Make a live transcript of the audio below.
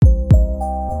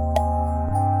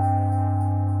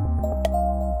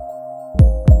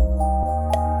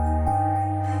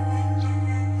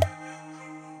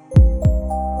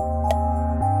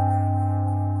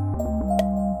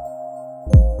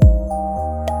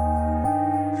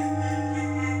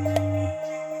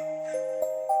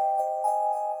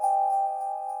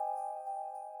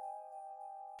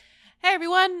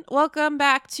welcome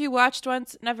back to Watched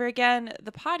Once, Never Again,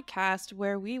 the podcast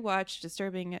where we watch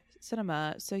disturbing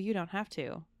cinema so you don't have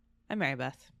to. I'm Mary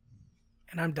Beth.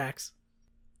 And I'm Dax.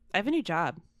 I have a new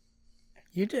job.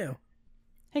 You do?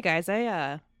 Hey guys,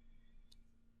 I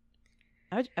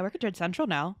work at Dread Central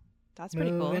now. That's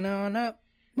pretty cool. Moving on up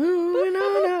to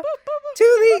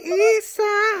the east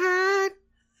side.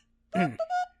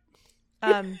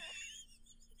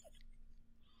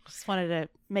 Just wanted to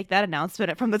make that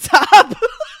announcement from the top.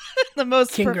 The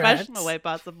most professional way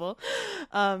possible.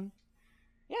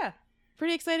 Yeah,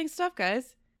 pretty exciting stuff,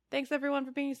 guys. Thanks everyone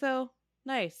for being so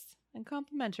nice and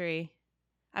complimentary.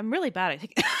 I'm really bad at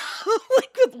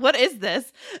like, what is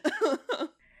this?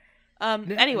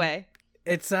 Anyway,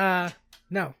 it's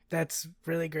no, that's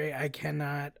really great. I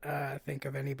cannot think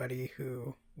of anybody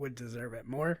who would deserve it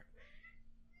more.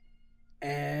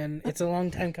 And it's a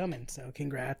long time coming, so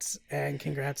congrats. And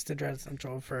congrats to Dread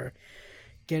Central for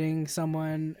getting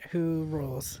someone who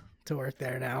rules to work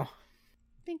there now.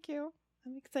 Thank you.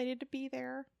 I'm excited to be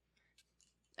there.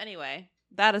 Anyway,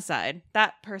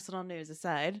 that personal news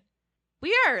aside,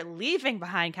 we are leaving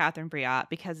behind Catherine Breillat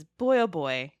because boy, oh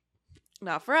boy,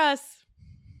 not for us.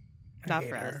 Not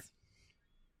for us.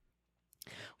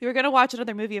 We were going to watch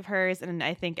another movie of hers, and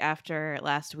I think after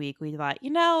last week, we thought,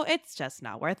 it's just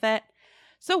not worth it.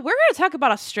 So we're going to talk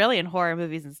about Australian horror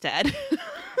movies instead.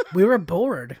 We were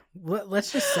bored.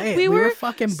 Let's just say it. We were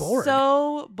fucking bored.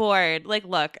 So bored. Like,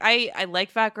 look, I like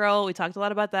Fat Girl. We talked a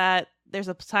lot about that. There's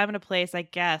a time and a place, I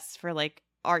guess, for like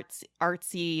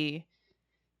artsy,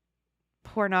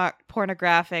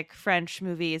 pornographic French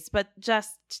movies, but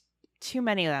just too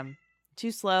many of them.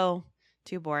 Too slow,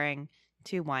 too boring,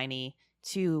 too whiny,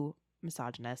 too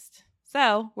misogynist.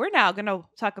 So we're now going to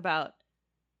talk about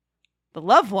The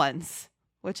Loved Ones,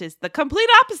 which is the complete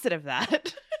opposite of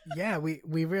that. Yeah, we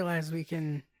realize we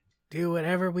can do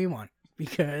whatever we want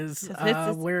because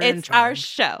we're in charge. It's our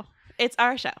show. It's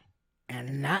our show.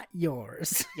 And not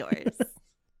yours. Yours.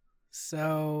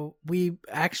 So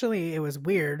it was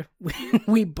weird.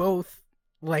 We both,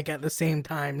 like at the same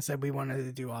time, said we wanted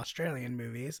to do Australian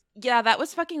movies. Yeah, that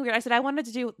was fucking weird. I said I wanted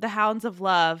to do The Hounds of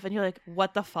Love, and you're like,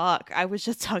 what the fuck? I was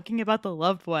just talking about The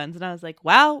Loved Ones, and I was like,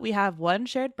 wow, we have one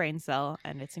shared brain cell,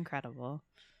 and it's incredible.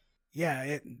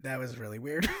 Yeah, that was really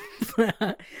weird.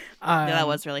 Yeah, that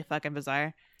was really fucking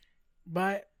bizarre.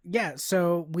 But yeah,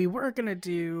 so we were gonna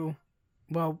do.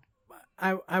 Well,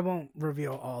 I won't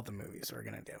reveal all the movies we're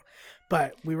gonna do,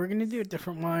 but we were gonna do a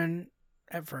different one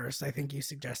at first. I think you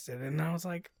suggested, and I was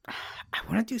like, I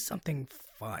want to do something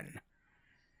fun.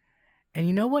 And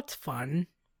you know what's fun?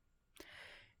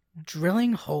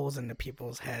 Drilling holes into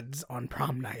people's heads on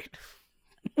prom night.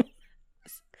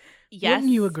 Yes.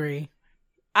 Wouldn't you agree?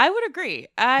 I would agree.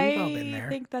 We've all been there. I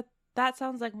think that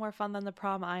sounds like more fun than the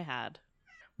prom I had.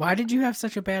 Why did you have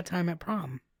such a bad time at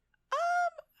prom?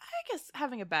 I guess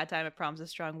having a bad time at prom is a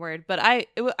strong word, but I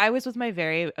was with my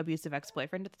very abusive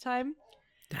ex-boyfriend at the time.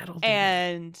 That'll do.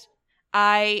 And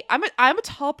I'm a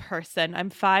tall person. I'm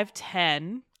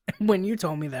 5'10". When you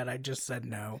told me that, I just said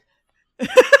no.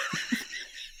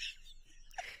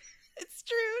 It's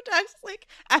true. I was like,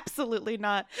 absolutely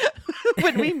not.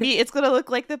 When we meet, it's gonna look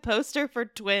like the poster for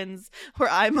Twins, where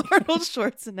I'm Arnold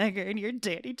Schwarzenegger and you're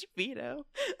Danny DeVito.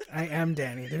 I am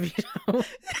Danny DeVito.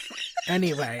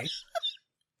 Anyway.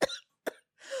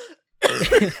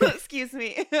 Excuse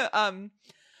me.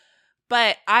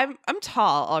 But I'm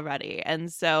tall already,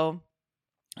 and so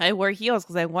I wore heels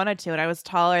because I wanted to, and I was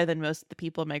taller than most of the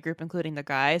people in my group, including the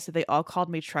guys. So they all called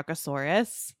me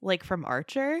Truckosaurus, like from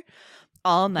Archer,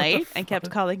 all night, and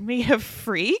kept calling me a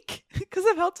freak because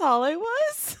of how tall I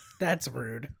was. That's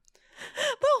rude.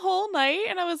 The whole night,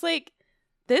 and I was like,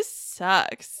 "This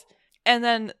sucks." And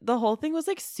then the whole thing was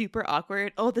like super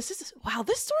awkward. Oh, this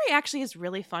story actually is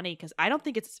really funny because I don't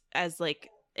think it's as like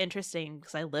interesting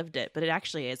because I lived it, but it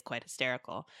actually is quite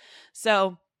hysterical.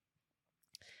 So,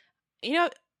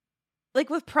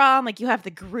 like with prom, like you have the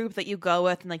group that you go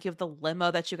with, and like you have the limo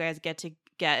that you guys get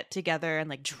together and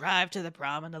like drive to the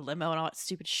prom in the limo and all that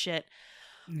stupid shit.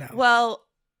 No. Well,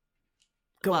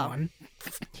 go on.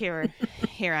 Here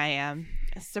I am,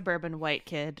 a suburban white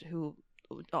kid who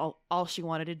all she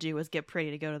wanted to do was get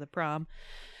pretty to go to the prom.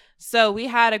 So we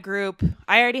had a group.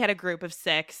 I already had a group of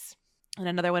 6, and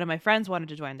another one of my friends wanted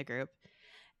to join the group.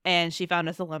 And she found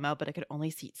us a limo, but it could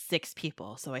only seat 6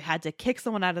 people. So I had to kick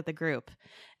someone out of the group.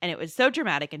 And it was so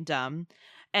dramatic and dumb.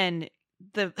 And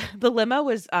the limo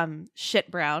was shit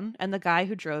brown. And the guy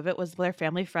who drove it was their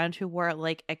family friend who wore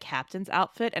like a captain's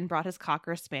outfit and brought his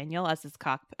Cocker Spaniel as his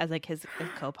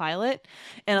co-pilot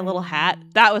and a little hat.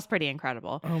 That was pretty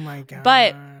incredible. Oh my God.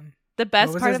 But the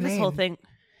best part of this name? whole thing,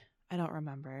 I don't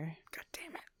remember. God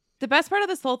damn it. The best part of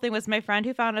this whole thing was my friend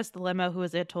who found us the limo, who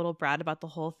was a total brat about the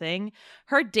whole thing.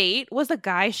 Her date was a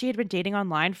guy she had been dating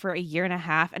online for a year and a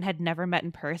half and had never met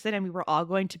in person. And we were all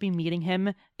going to be meeting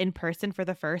him in person for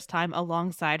the first time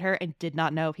alongside her and did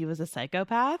not know if he was a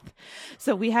psychopath.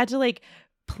 So we had to like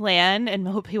plan and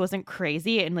hope he wasn't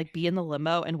crazy and like be in the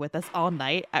limo and with us all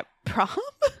night at prom.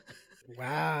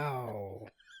 Wow.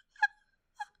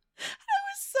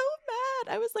 So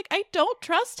mad. I was like, I don't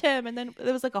trust him. And then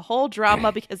there was like a whole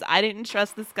drama because I didn't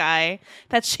trust this guy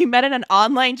that she met in an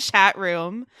online chat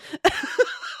room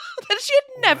that she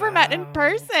had never met in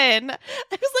person. I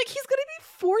was like, he's gonna be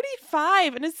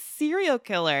 45 and a serial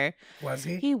killer. Was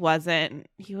he? He wasn't.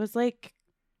 He was like,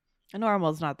 normal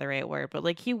is not the right word, but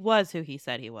like he was who he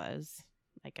said he was.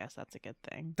 I guess that's a good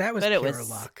thing. That was pure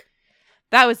luck.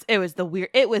 It was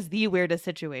the weirdest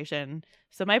situation.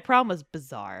 So my prom was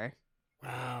bizarre.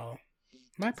 Wow.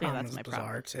 My prom was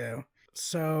bizarre too.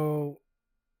 So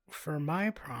for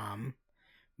my prom,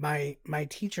 my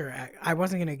teacher, I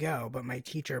wasn't going to go, but my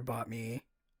teacher bought me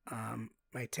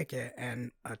my ticket and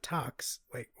a tux,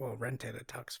 rented a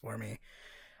tux for me.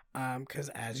 Because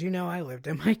as you know, I lived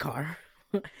in my car.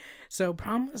 So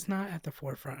prom was not at the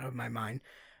forefront of my mind,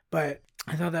 but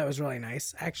I thought that was really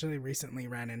nice. I actually recently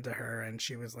ran into her and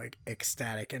she was like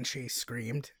ecstatic and she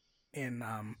screamed in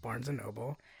Barnes &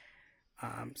 Noble.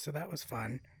 So that was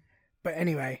fun. But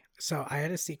anyway, so I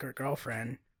had a secret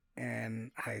girlfriend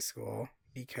in high school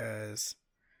because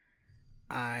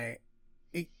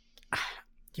you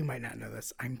might not know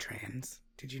this. I'm trans.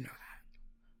 Did you know that?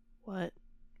 What?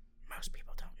 Most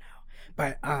people don't know.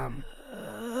 But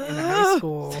in high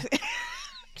school,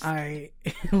 I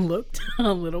looked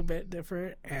a little bit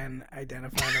different and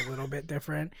identified a little bit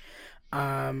different.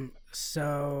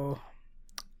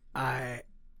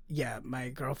 My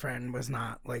girlfriend was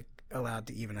not like allowed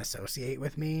to even associate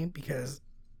with me because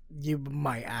you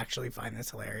might actually find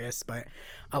this hilarious, but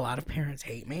a lot of parents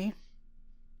hate me.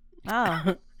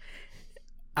 Oh.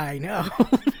 I know.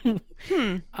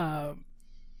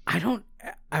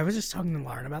 I was just talking to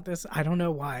Lauren about this. I don't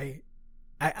know why.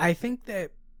 I think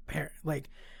that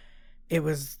it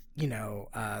was,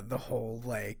 the whole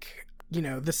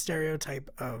the stereotype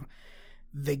of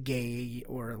the gay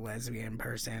or lesbian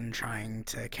person trying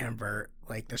to convert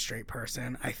the straight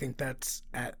person. I think that's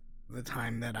at the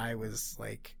time that I was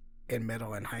in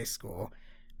middle and high school,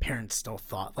 parents still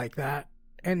thought like that,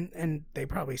 and they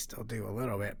probably still do a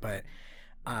little bit, but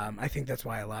I think that's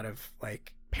why a lot of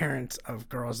parents of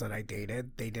girls that I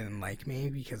dated, they didn't like me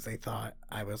because they thought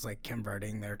I was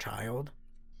converting their child.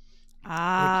 Which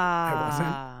I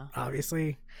wasn't,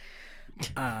 obviously.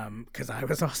 Because I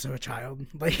was also a child.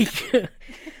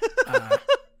 I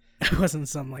wasn't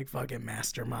some fucking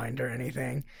mastermind or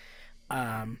anything.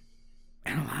 And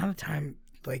a lot of the time,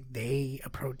 they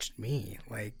approached me.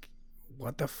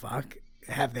 What the fuck?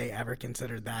 Have they ever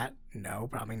considered that? No,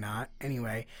 probably not.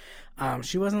 Anyway,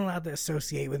 she wasn't allowed to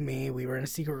associate with me. We were in a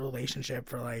secret relationship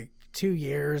for 2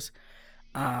 years.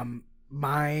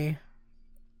 My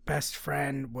best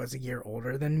friend was a year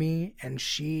older than me, and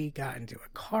she got into a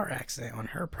car accident on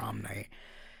her prom night.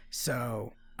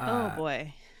 So, oh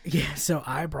boy. Yeah, so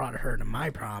I brought her to my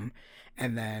prom,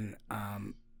 and then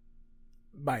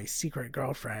my secret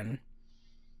girlfriend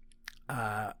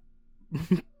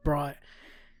brought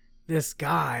this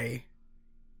guy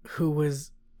who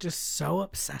was just so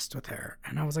obsessed with her.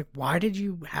 And I was like, why did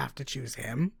you have to choose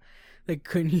him?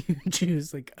 Couldn't you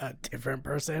choose a different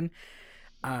person?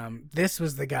 This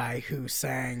was the guy who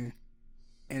sang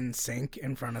NSYNC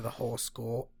in front of the whole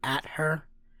school at her.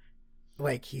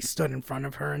 He stood in front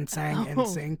of her and sang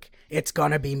NSYNC. It's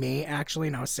Gonna Be Me, actually,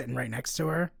 and I was sitting right next to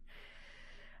her.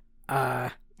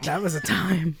 That was a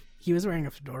time. He was wearing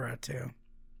a fedora, too.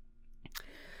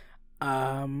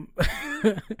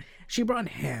 She brought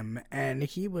him, and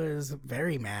he was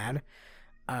very mad,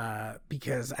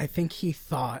 because I think he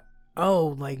thought,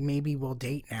 maybe we'll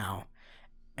date now.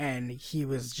 And he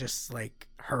was just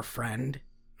her friend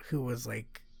who was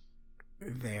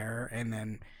there, and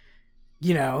then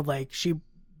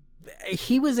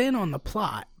he was in on the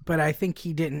plot, but I think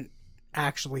he didn't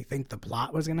actually think the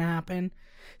plot was gonna happen.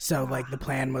 So the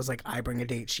plan was I bring a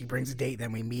date, she brings a date,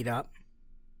 then we meet up.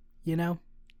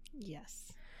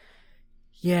 Yes.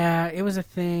 Yeah, it was a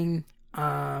thing.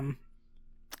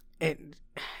 It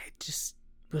just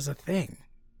was a thing.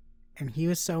 And he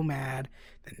was so mad.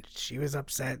 Then she was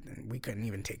upset, and we couldn't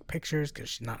even take pictures because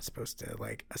she's not supposed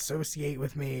to associate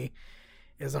with me.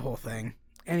 It was a whole thing.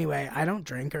 Anyway, I don't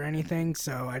drink or anything,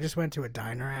 so I just went to a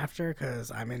diner after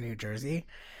because I'm in New Jersey.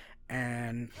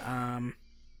 And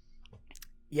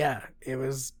yeah, it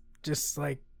was just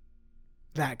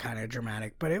that kind of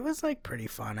dramatic, but it was like pretty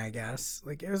fun, I guess.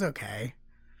 Like it was okay.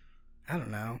 I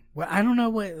don't know. Well, I don't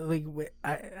know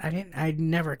I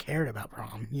never cared about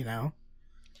prom, you know?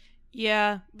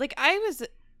 Yeah, like I was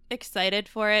excited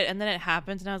for it, and then it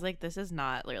happens, and I was like, this is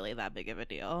not really that big of a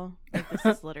deal. Like, this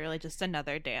is literally just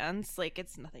another dance. Like,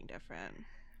 it's nothing different.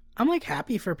 I'm like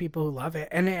happy for people who love it,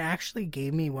 and it actually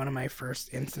gave me one of my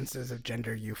first instances of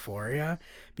gender euphoria,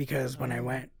 because when I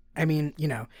went, I mean, you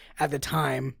know, at the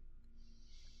time,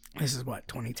 this is what,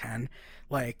 2010,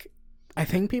 like, I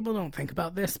think people don't think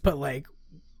about this, but like,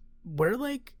 we're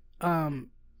like,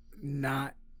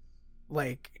 not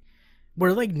like,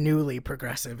 we're like newly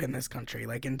progressive in this country.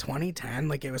 Like in 2010,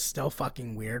 like it was still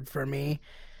fucking weird for me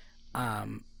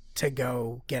to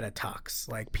go get a tux.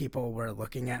 Like people were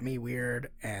looking at me weird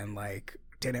and like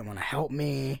didn't want to help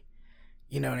me.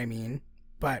 You know what I mean?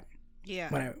 But yeah,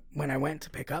 when I went to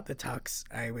pick up the tux,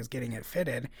 I was getting it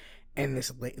fitted, and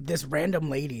this random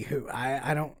lady who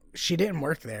she didn't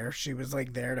work there. She was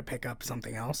like there to pick up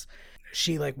something else.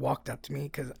 She like walked up to me,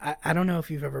 because I don't know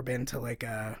if you've ever been to like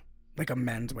a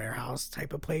Men's Warehouse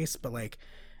type of place, but like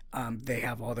they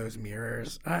have all those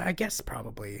mirrors. I guess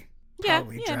probably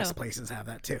dress places have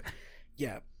that too.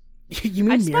 Yeah. You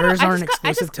mean mirrors aren't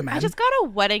exclusive to men? I just got a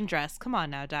wedding dress. Come on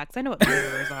now, Dax. I know what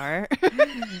mirrors are.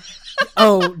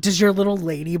 Oh, does your little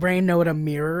lady brain know what a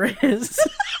mirror is?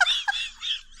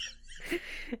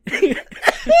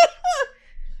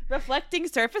 Reflecting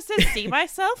surfaces, see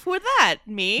myself? Who that?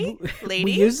 Me? Lady?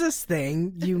 We use this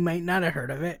thing. You might not have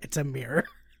heard of it. It's a mirror.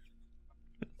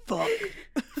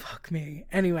 Fuck me.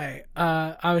 Anyway,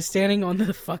 I was standing on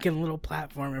the fucking little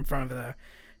platform in front of the,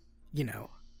 you know,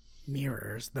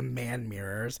 mirrors, the man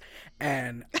mirrors,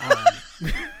 and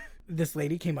this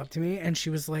lady came up to me and she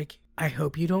was like, I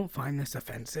hope you don't find this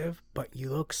offensive, but you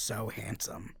look so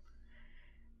handsome.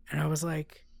 And I was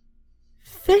like,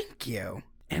 thank you.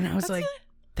 And I was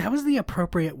that was the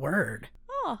appropriate word.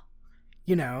 Oh.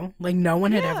 You know, like no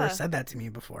one had ever said that to me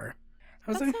before.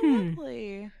 I was That's like, so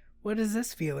lovely. What is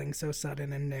this feeling so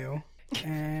sudden and new?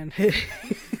 And and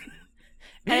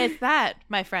it's that,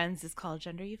 my friends, is called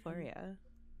gender euphoria.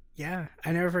 Yeah,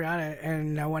 I never forgot it,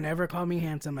 and no one ever called me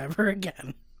handsome ever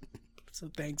again. So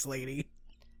thanks, lady.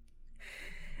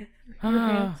 You're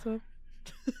handsome.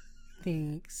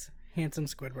 Thanks, handsome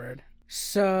Squidward.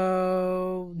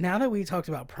 So now that we talked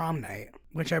about prom night,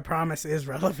 which I promise is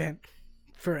relevant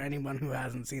for anyone who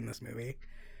hasn't seen this movie,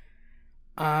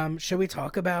 should we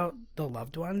talk about The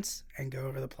Loved Ones and go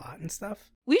over the plot and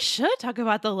stuff? We should talk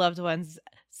about The Loved Ones.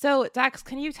 So, Dax,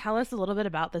 can you tell us a little bit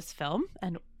about this film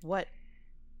and what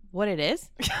it is?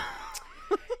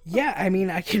 Yeah, I mean,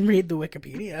 I can read the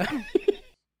Wikipedia.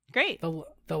 Great.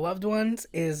 The Loved Ones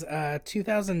is a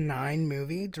 2009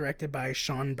 movie directed by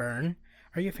Sean Byrne.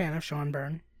 Are you a fan of Sean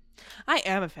Byrne? I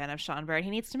am a fan of Sean Byrne. He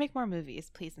needs to make more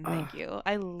movies, please and thank you.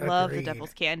 I love agreed. The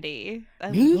Devil's Candy.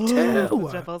 Me too. The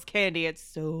Devil's Candy. It's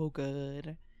so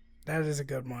good. That is a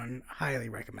good one. Highly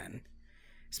recommend.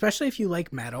 Especially if you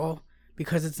like metal,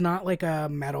 because it's not like a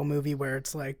metal movie where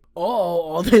it's like, oh,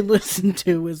 all they listen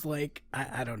to is like,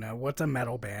 I don't know, what's a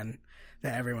metal band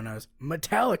that everyone knows?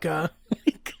 Metallica.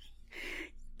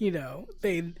 You know,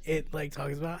 it like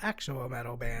talks about actual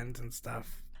metal bands and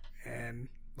stuff, and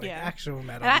like actual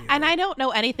metal. And I don't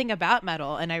know anything about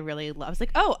metal, and I was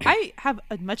like, oh, I have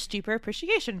a much deeper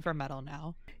appreciation for metal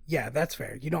now. Yeah, that's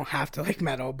fair. You don't have to like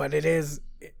metal, but it is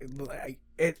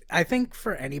I think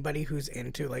for anybody who's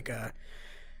into like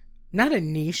not a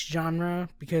niche genre,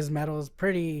 because metal is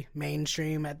pretty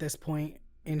mainstream at this point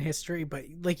in history, but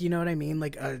like, you know what I mean?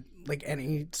 Like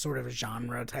any sort of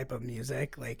genre type of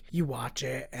music, like you watch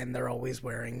it and they're always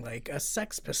wearing like a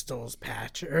Sex Pistols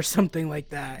patch or something like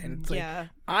that. And it's like,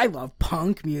 I love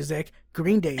punk music.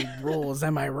 Green Day rules,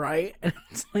 am I right? And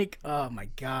it's like, oh my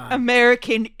God.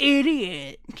 American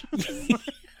Idiot.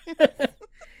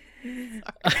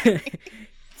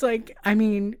 It's like, I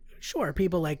mean, sure,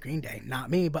 people like Green Day, not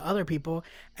me, but other people.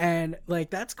 And like,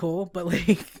 that's cool. But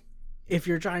like, if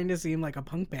you're trying to seem like a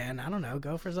punk band, I don't know,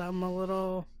 go for something a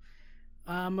little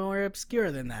more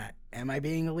obscure than that. Am I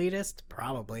being elitist?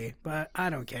 Probably, but I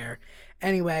don't care.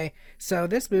 Anyway, so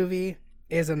this movie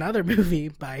is another movie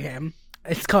by him.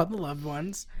 It's called The Loved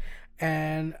Ones,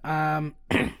 and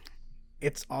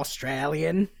it's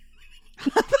Australian.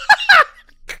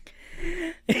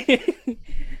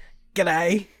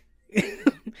 G'day.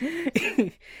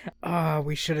 Oh,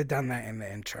 we should have done that in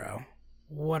the intro.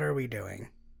 What are we doing?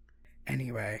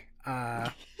 Anyway,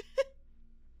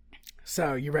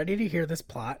 so you ready to hear this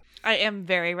plot? I am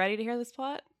very ready to hear this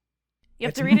plot. You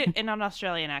have to read it in an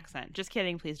Australian accent. Just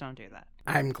kidding, please don't do that.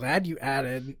 I'm glad you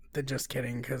added the just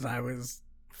kidding, because I was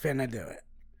finna do it.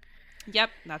 Yep,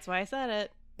 that's why I said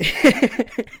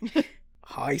it.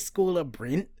 High schooler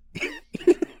Brent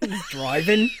is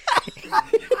driving.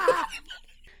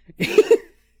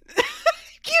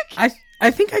 I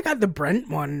think I got the Brent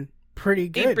one pretty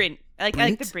good. Hey, Brent. I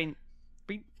like the Brent.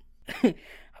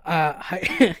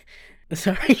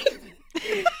 Sorry.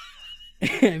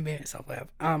 I made myself laugh.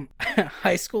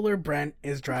 High schooler Brent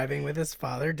is driving with his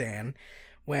father Dan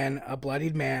when a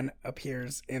bloodied man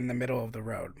appears in the middle of the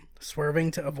road.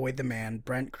 Swerving to avoid the man,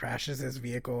 Brent crashes his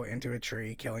vehicle into a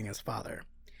tree, killing his father.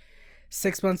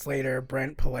 6 months later,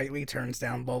 Brent politely turns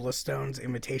down Lola Stone's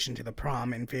invitation to the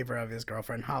prom in favor of his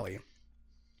girlfriend Holly.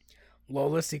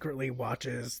 Lola secretly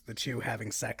watches the two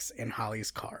having sex in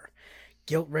Holly's car.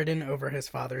 Guilt-ridden over his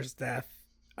father's death,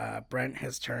 Brent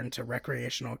has turned to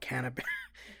recreational cannabis.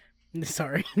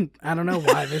 Sorry, I don't know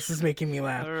why this is making me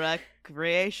laugh.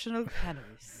 Recreational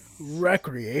cannabis.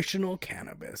 Recreational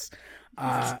cannabis.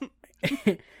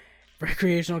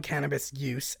 Recreational cannabis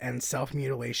use and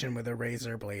self-mutilation with a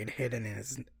razor blade hidden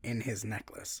in his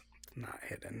necklace. It's not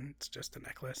hidden, it's just a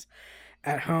necklace.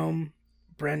 At home,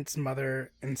 Brent's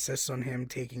mother insists on him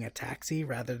taking a taxi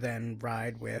rather than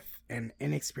ride with an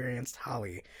inexperienced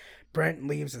Holly. Brent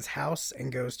leaves his house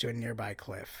and goes to a nearby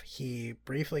cliff. He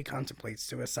briefly contemplates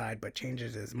suicide but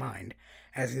changes his mind.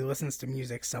 As he listens to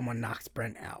music, someone knocks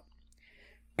Brent out.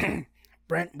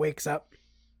 Brent wakes up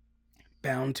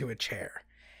bound to a chair.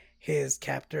 His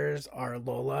captors are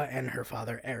Lola and her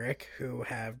father Eric, who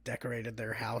have decorated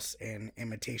their house in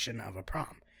imitation of a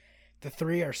prom. The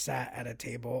three are sat at a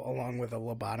table along with a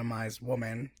lobotomized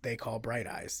woman they call Bright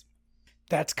Eyes.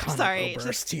 That's comic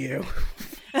burst to you.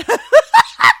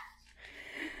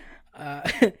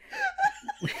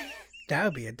 That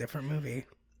would be a different movie.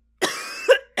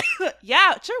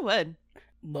 Yeah, it sure would.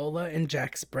 Lola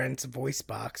injects Brent's voice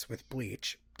box with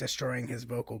bleach, destroying his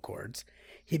vocal cords.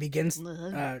 She begins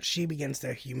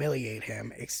to humiliate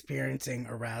him, experiencing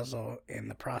arousal in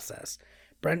the process.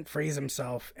 Brent frees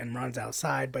himself and runs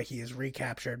outside, but he is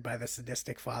recaptured by the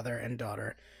sadistic father and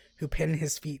daughter, who pin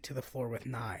his feet to the floor with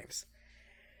knives.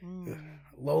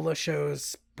 Lola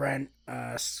shows Brent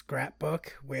a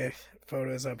scrapbook with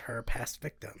photos of her past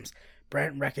victims.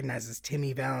 Brent recognizes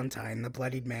Timmy Valentine, the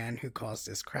bloodied man who caused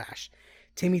his crash.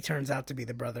 Timmy turns out to be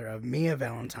the brother of Mia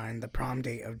Valentine, the prom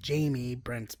date of Jamie,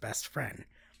 Brent's best friend.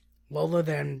 Lola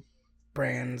then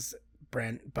brands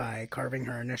Brent by carving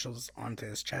her initials onto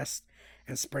his chest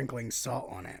and sprinkling salt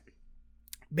on it.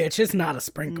 Bitch, it's not a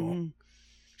sprinkle.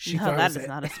 That is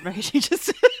not a sprinkle. She just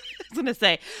I was gonna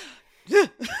say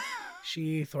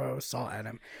she throws salt at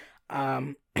him.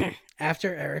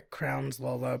 After Eric crowns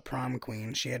Lola prom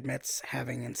queen, she admits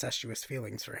having incestuous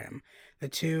feelings for him. The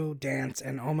two dance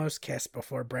and almost kiss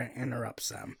before Brent interrupts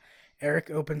them. Eric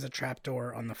opens a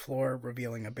trapdoor on the floor,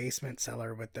 revealing a basement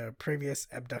cellar with the previous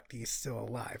abductees still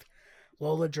alive.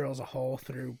 Lola drills a hole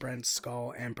through Brent's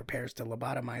skull and prepares to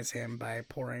lobotomize him by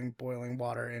pouring boiling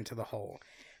water into the hole.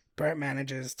 Brent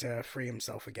manages to free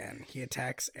himself again. He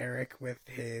attacks Eric with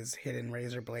his hidden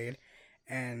razor blade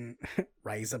and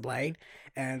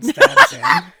and stabs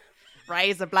him.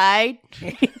 Razor blade.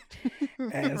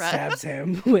 And stabs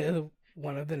him with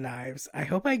one of the knives. I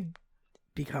hope I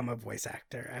become a voice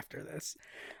actor after this.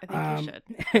 I think you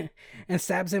should. And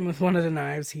stabs him with one of the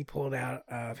knives he pulled out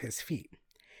of his feet.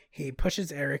 He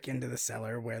pushes Eric into the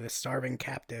cellar where the starving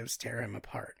captives tear him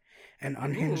apart. An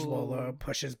unhinged Lola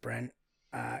pushes Brent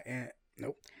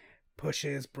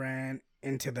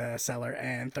into the cellar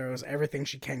and throws everything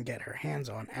she can get her hands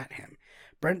on at him.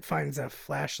 Brent finds a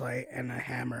flashlight and a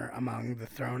hammer among the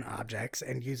thrown objects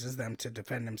and uses them to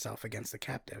defend himself against the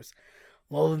captives.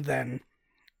 Lola then...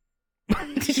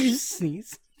 Did you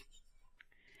sneeze?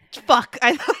 Fuck,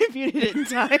 I thought I muted it in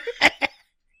time.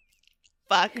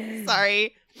 Fuck,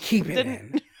 sorry. Keep it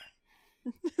in.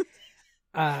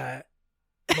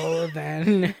 Lola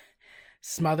then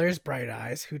smothers Bright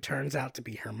Eyes, who turns out to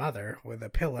be her mother, with a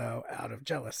pillow out of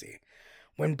jealousy.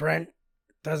 When Brent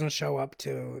doesn't show up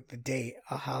to the date,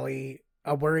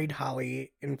 a worried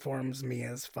Holly informs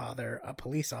Mia's father, a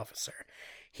police officer.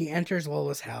 He enters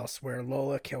Lola's house, where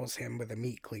Lola kills him with a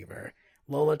meat cleaver.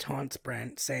 Lola taunts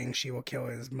Brent, saying she will kill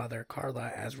his mother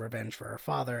Carla as revenge for her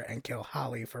father and kill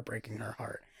Holly for breaking her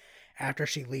heart. After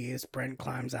she leaves, Brent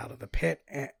climbs out of the pit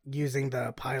using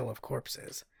the pile of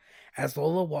corpses. As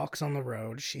Lola walks on the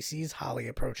road, she sees Holly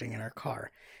approaching in her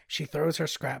car. She throws her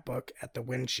scrapbook at the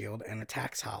windshield and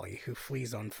attacks Holly, who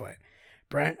flees on foot.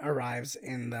 Brent arrives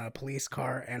in the police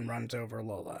car and runs over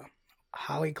Lola.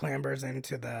 Holly clambers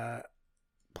into the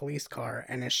police car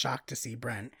and is shocked to see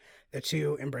Brent. The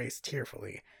two embrace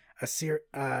tearfully.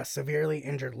 severely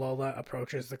injured Lola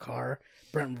approaches the car.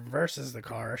 Brent reverses the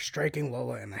car, striking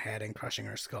Lola in the head and crushing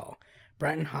her skull.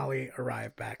 Brent and Holly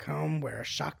arrive back home, where a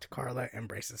shocked Carla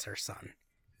embraces her son.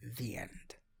 The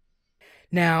end.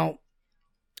 Now,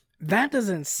 that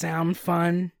doesn't sound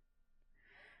fun,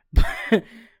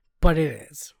 but it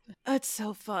is. It's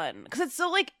so fun because it's so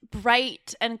like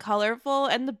bright and colorful,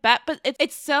 and but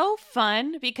it's so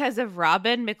fun because of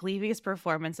Robin McLeavy's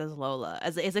performance as Lola.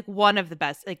 As is like one of the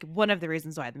best, like one of the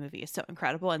reasons why the movie is so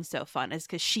incredible and so fun is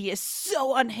because she is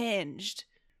so unhinged.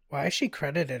 Why is she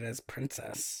credited as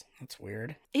princess? That's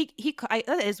weird.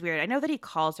 That is weird. I know that he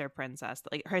calls her princess.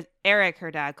 Like Eric, her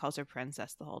dad, calls her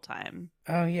princess the whole time.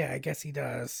 Oh yeah, I guess he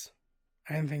does.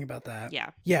 I didn't think about that.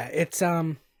 Yeah. Yeah, it's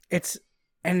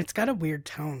got a weird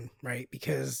tone, right?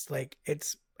 Because like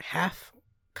it's half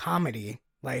comedy.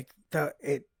 Like the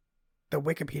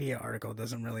Wikipedia article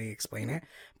doesn't really explain it,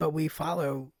 but we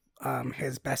follow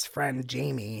his best friend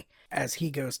Jamie as he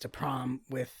goes to prom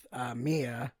with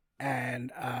Mia,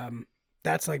 and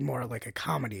that's like more like a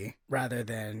comedy rather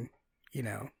than, you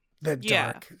know, the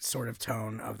dark sort of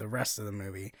tone of the rest of the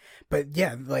movie. But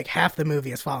yeah, like half the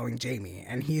movie is following Jamie,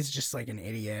 and he's just like an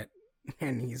idiot,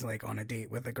 and he's like on a date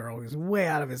with a girl who's way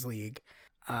out of his league.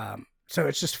 So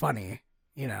it's just funny,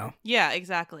 you know? Yeah,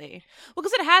 exactly. Well,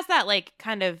 because it has that like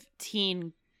kind of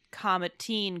teen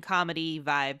comedy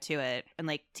vibe to it, and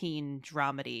like teen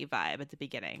dramedy vibe at the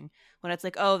beginning when it's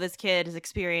like, oh, this kid has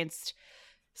experienced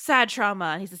sad trauma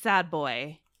and he's a sad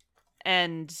boy,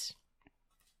 and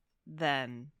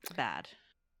then bad.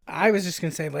 I was just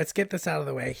gonna say, let's get this out of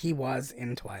the way. He was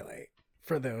in Twilight,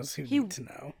 for those who need to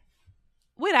know.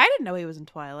 Wait, I didn't know he was in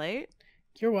Twilight.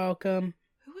 You're welcome.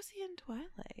 Who was he in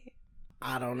Twilight?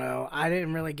 I don't know. I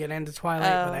didn't really get into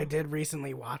Twilight, but I did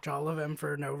recently watch all of them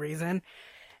for no reason.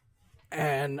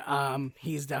 And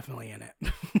he's definitely in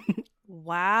it.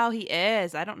 Wow, he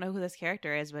is. I don't know who this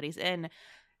character is, but he's in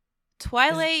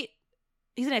Twilight.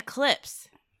 He's in Eclipse.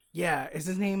 Yeah, is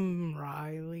his name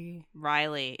Riley?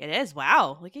 Riley. It is.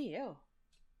 Wow, look at you.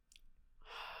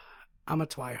 I'm a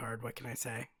Twihard. What can I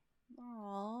say?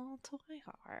 Oh,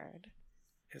 Twihard.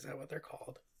 Is that what they're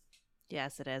called?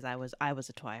 Yes, it is. I was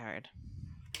a Twihard.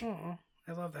 Oh,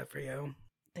 I love that for you.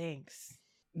 Thanks.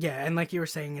 Yeah, and like you were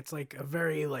saying, it's like a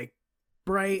very like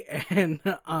bright and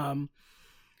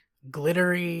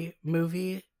glittery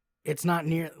movie. It's not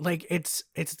near like it's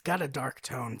got a dark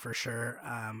tone for sure.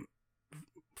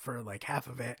 For like half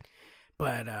of it,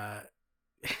 but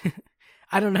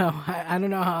I don't know. I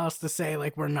don't know how else to say.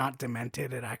 Like, we're not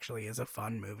demented. It actually is a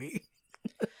fun movie.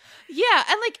 Yeah,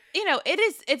 and like, you know,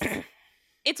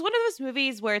 it's one of those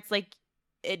movies where it's like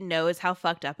it knows how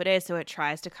fucked up it is, so it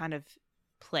tries to kind of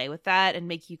play with that and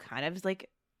make you kind of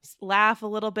like laugh a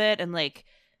little bit and like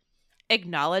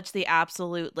acknowledge the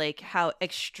absolute like how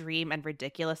extreme and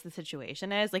ridiculous the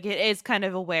situation is. Like, it is kind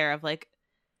of aware of like,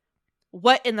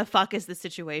 what in the fuck is the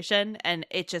situation, and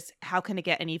it just, how can it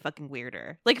get any fucking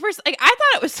weirder? Like, first, like, I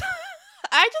thought it was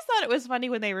I just thought it was funny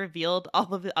when they revealed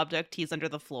all of the abductees under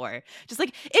the floor. Just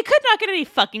like, it could not get any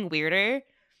fucking weirder,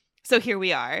 so here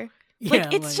we are. Yeah,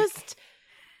 like, it's like, just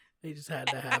they just had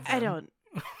to have I don't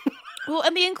well,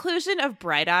 and the inclusion of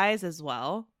Bright Eyes as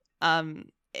well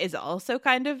is also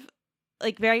kind of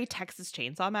like very Texas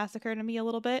Chainsaw Massacre to me a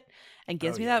little bit, and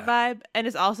gives me that vibe, and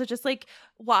is also just like,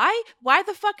 why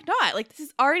the fuck not? Like, this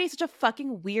is already such a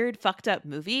fucking weird fucked up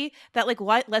movie that like,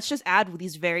 what, let's just add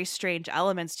these very strange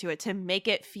elements to it to make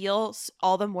it feel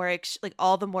all the more like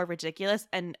all the more ridiculous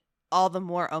and all the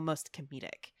more almost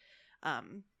comedic,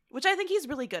 which I think he's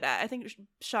really good at. I think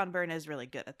Sean Byrne is really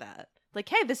good at that. Like,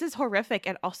 hey, this is horrific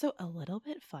and also a little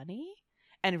bit funny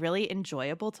and really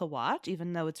enjoyable to watch,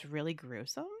 even though it's really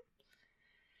gruesome.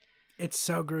 It's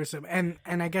so gruesome. And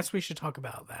I guess we should talk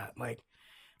about that. Like,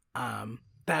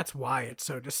 that's why it's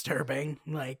so disturbing.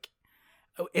 Like,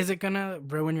 is it gonna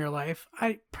ruin your life?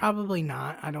 Probably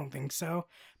not. I don't think so.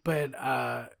 But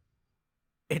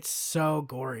it's so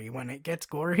gory. When it gets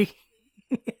gory,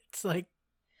 it's like,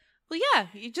 well, yeah,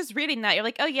 you're just reading that. You're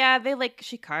like, oh yeah,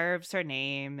 she carves her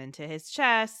name into his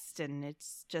chest, and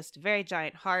it's just a very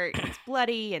giant heart, and it's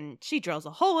bloody, and she drills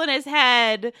a hole in his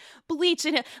head,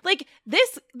 bleaching it. Like,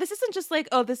 this isn't just like,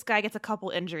 oh, this guy gets a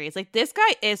couple injuries. Like, this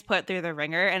guy is put through the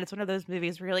ringer, and it's one of those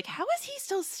movies where you're like, how is he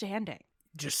still standing?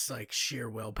 Just like sheer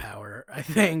willpower, I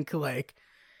think. Like,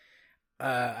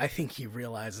 I think he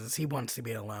realizes he wants to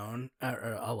be alone,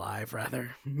 or alive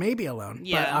rather, maybe alone.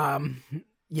 Yeah. But,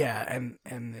 yeah,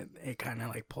 and it kind of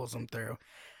like pulls them through.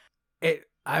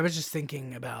 I was just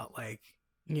thinking about, like,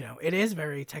 you know, it is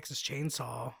very Texas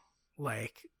Chainsaw,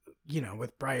 like, you know,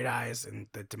 with Bright Eyes and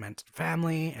the demented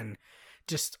family and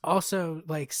just also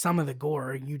like some of the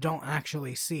gore you don't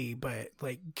actually see, but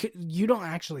like you don't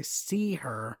actually see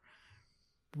her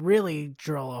really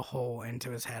drill a hole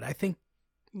into his head. I think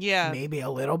maybe a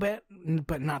little bit,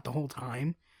 but not the whole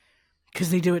time,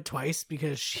 because they do it twice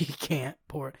because she can't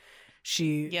pour.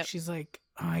 She's like,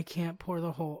 oh, I can't pour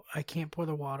the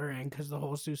water in because the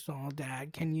hole's too small.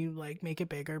 Dad, can you like make it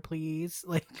bigger, please?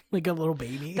 Like a little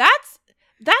baby.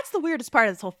 That's the weirdest part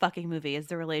of this whole fucking movie is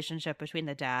the relationship between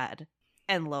the dad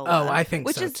and Lola. Oh, I think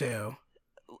so too.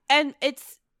 And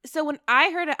it's so when I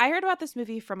heard about this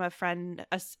movie from a friend,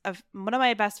 one of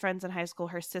my best friends in high school.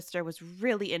 Her sister was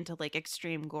really into like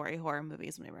extreme gory horror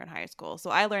movies when we were in high school. So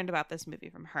I learned about this movie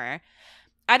from her.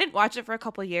 I didn't watch it for a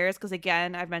couple of years because,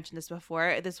 again, I've mentioned this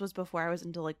before. This was before I was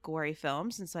into like gory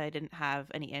films, and so I didn't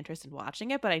have any interest in watching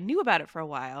it. But I knew about it for a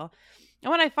while, and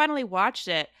when I finally watched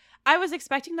it, I was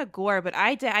expecting the gore, but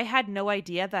I had no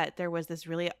idea that there was this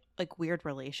really like weird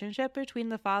relationship between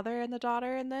the father and the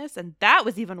daughter in this, and that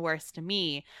was even worse to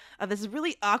me. This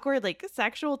really awkward like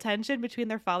sexual tension between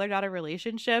their father-daughter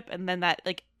relationship, and then that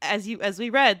like as we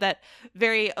read that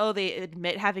very they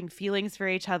admit having feelings for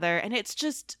each other, and it's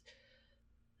just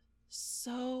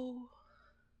so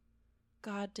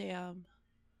goddamn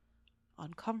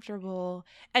uncomfortable.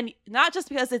 And not just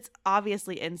because it's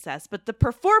obviously incest, but the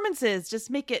performances just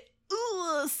make it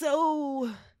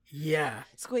so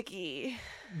squicky.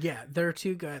 Yeah, they're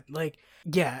too good. Like,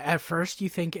 yeah, at first you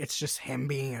think it's just him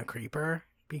being a creeper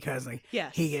because like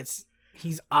he's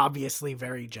obviously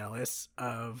very jealous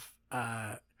of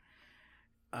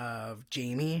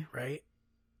Jamie, right?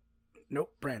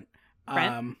 Nope, Brent.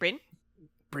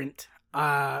 Brent.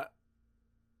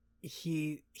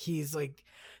 He's like,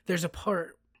 there's a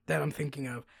part that I'm thinking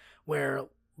of where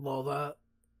Lola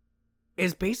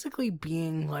is basically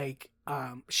being like,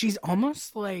 she's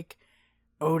almost like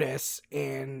Otis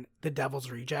in The Devil's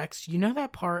Rejects. You know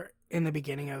that part in the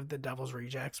beginning of The Devil's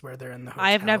Rejects where they're in the hotel?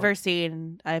 I've never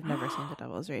seen The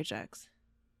Devil's Rejects.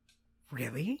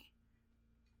 Really?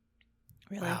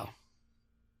 Really? Wow.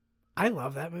 I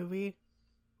love that movie.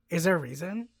 Is there a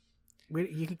reason?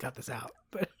 You can cut this out,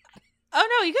 but oh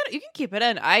no, you can keep it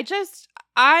in. I've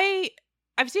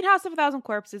seen House of a Thousand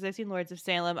Corpses. I've seen Lords of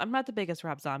Salem. I'm not the biggest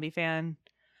Rob Zombie fan.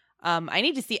 I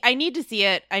need to see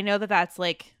it. I know that that's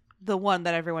like the one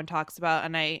that everyone talks about,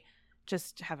 and I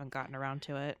just haven't gotten around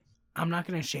to it. I'm not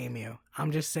going to shame you.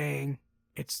 I'm just saying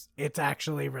it's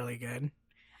actually really good.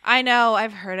 I know,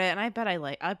 I've heard it, and I bet I'll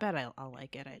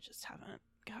like it. I just haven't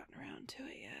gotten around to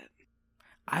it yet.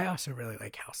 I also really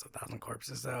like House of a Thousand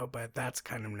Corpses though, but that's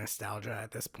kind of nostalgia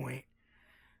at this point.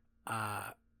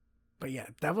 But yeah,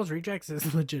 Devil's Rejects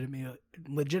is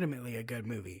legitimately a good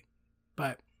movie.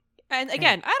 But and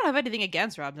again, I don't have anything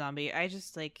against Rob Zombie. I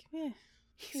just like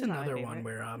he's another one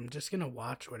where I'm just gonna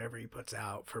watch whatever he puts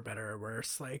out for better or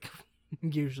worse. Like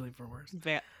usually for worse.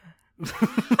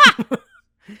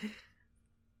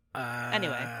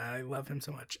 Anyway, I love him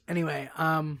so much. Anyway,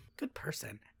 good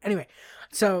person. Anyway,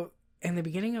 so in the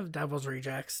beginning of Devil's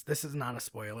Rejects, this is not a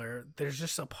spoiler. There's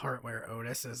just a part where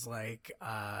Otis is like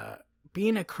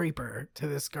being a creeper to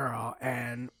this girl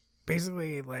and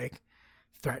basically like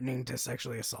threatening to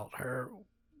sexually assault her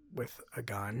with a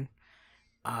gun.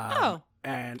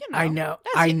 And I know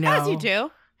as you do.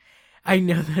 I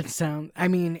know that sounds. I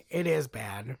mean, it is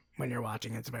bad when you're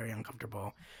watching. It's very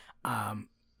uncomfortable.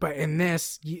 But in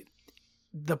this,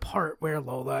 the part where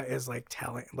Lola is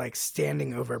like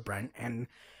standing over Brent and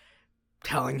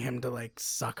telling him to like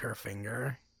suck her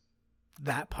finger,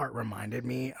 that part reminded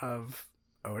me of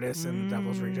Otis in The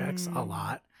Devil's Rejects a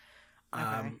lot.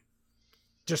 Okay.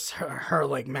 Just her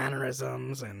like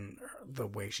mannerisms and the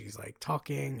way she's like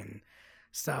talking and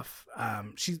stuff.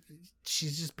 She's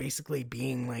just basically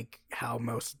being like how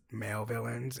most male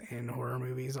villains in horror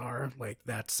movies are. Like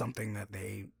that's something that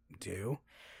they do.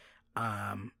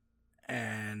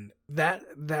 And that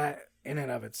in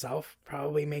and of itself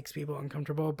probably makes people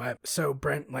uncomfortable. But so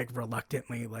Brent like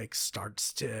reluctantly like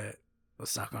starts to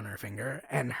suck on her finger,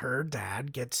 and her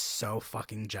dad gets so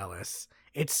fucking jealous.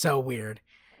 It's so weird.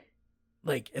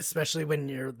 Like, especially when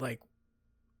you're like,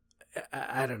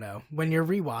 I don't know, when you're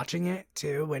rewatching it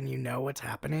too, when you know what's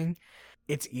happening,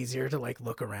 it's easier to like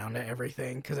look around at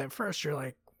everything. Because at first you're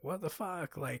like, what the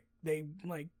fuck? Like they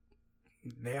like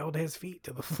nailed his feet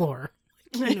to the floor.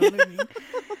 You know what I mean?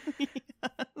 Yes.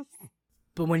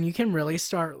 But when you can really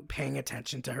start paying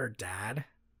attention to her dad,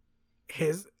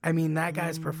 that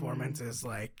guy's performance is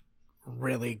like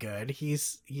really good.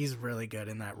 He's really good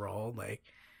in that role. Like,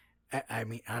 I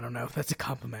mean, I don't know if that's a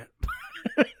compliment.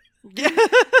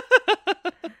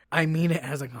 I mean it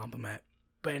as a compliment.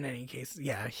 But in any case,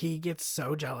 yeah, he gets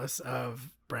so jealous of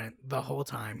Brent the whole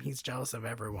time. He's jealous of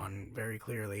everyone very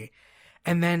clearly.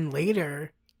 And then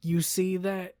later, you see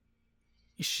that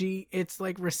it's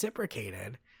like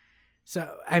reciprocated.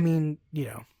 So, I mean, you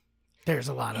know, there's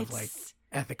a lot of like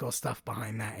ethical stuff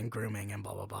behind that and grooming and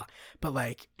blah, blah, blah. But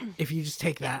like, if you just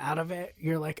take that out of it,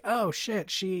 you're like, oh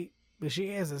shit, she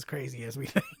is as crazy as we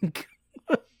think.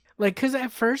 Like, because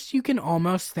at first you can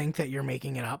almost think that you're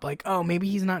making it up. Like, oh, maybe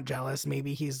he's not jealous.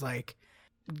 Maybe he's like,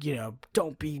 you know,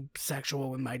 don't be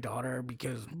sexual with my daughter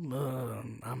because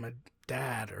I'm a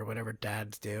dad or whatever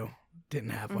dads do. Didn't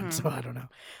have one, so I don't know.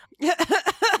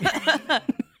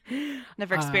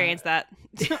 Never experienced that.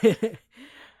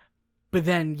 But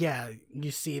then, yeah,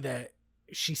 you see that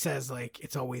she says, like,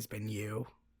 it's always been you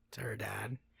to her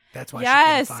dad. That's why.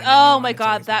 Yes. She Oh my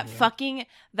god, that fucking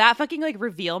like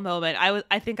reveal moment.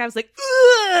 I think I was like,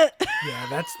 ugh! Yeah,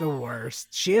 that's the worst.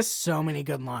 She has so many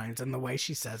good lines, and the way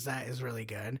she says that is really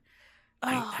good.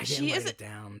 I didn't write it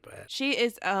down, but she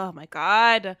is. Oh my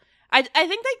god. I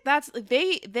think like that's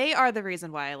they are the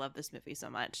reason why I love this movie so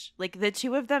much. Like the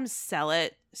two of them sell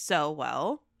it so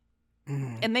well,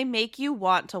 and they make you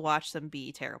want to watch them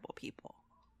be terrible people.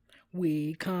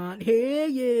 We can't hear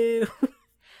you.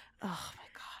 Oh my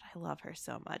god, I love her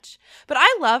so much. But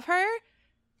I love her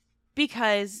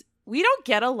because we don't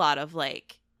get a lot of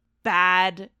like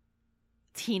bad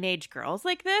teenage girls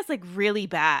like this, like really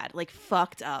bad, like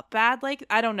fucked up bad, like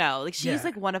I don't know, like she's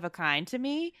like one of a kind to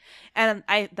me, and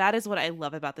that is what I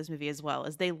love about this movie as well,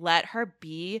 is they let her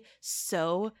be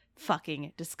so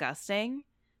fucking disgusting,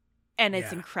 and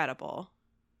it's incredible.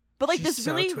 But like she's this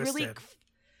really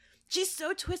she's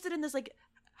so twisted in this like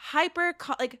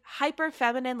hyper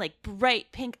feminine, like bright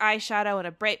pink eyeshadow and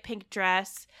a bright pink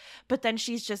dress, but then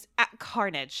she's just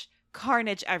carnage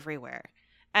everywhere,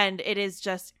 and it is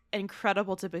just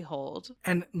incredible to behold.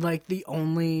 And like the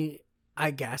only,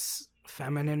 I guess,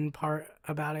 feminine part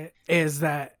about it is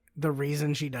that the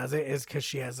reason she does it is because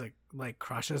she has like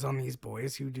crushes on these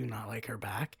boys who do not like her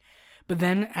back. But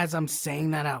then as I'm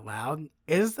saying that out loud,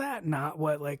 is that not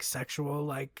what like sexual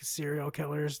like serial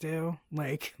killers do?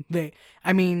 Like they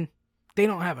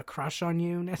don't have a crush on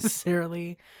you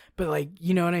necessarily, but like,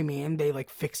 you know what I mean? They like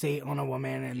fixate on a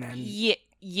woman and then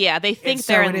yeah, they think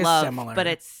they're in love, similar. But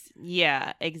it's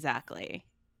exactly.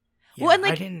 Yeah, well, and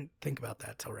like I didn't think about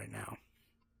that till right now.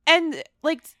 And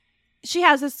like she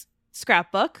has this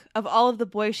scrapbook of all of the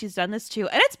boys she's done this to,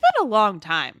 and it's been a long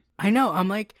time. I know. I'm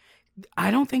like, I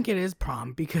don't think it is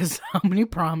prom, because how many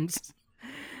proms,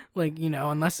 like, you know,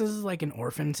 unless this is like an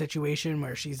orphan situation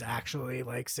where she's actually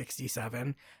like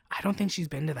 67, I don't think she's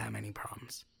been to that many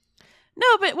proms. No,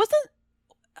 but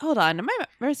hold on, am I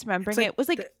misremembering it? It was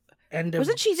like end of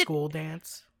school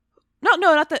dance. No,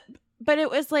 not that. But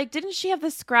it was like, didn't she have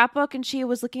the scrapbook and she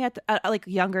was looking at like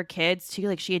younger kids too?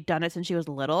 Like she had done it since she was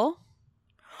little.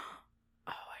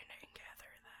 Oh, I didn't gather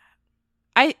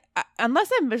that. I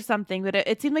unless I missed something, but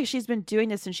it seemed like she's been doing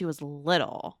this since she was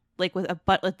little, like with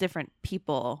different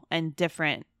people and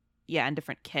different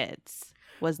kids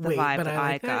was the vibe but that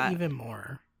I like got. That even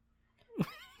more.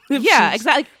 Yeah,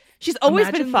 exactly. She's always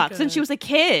been fucked since she was a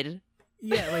kid.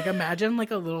 Yeah, like imagine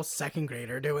like a little second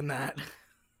grader doing that.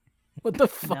 What the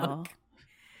fuck? No.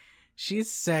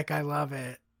 She's sick. I love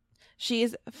it.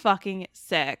 She's fucking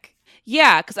sick.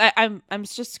 Yeah, because I'm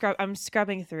just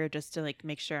scrubbing through just to like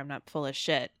make sure I'm not full of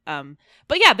shit. But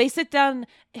yeah, they sit down.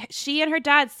 She and her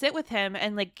dad sit with him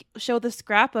and like show the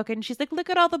scrapbook, and she's like, "Look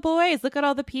at all the boys. Look at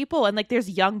all the people." And like, there's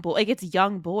it's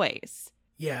young boys.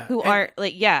 Yeah, who are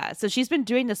like So she's been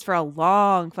doing this for a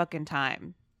long fucking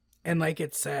time. And like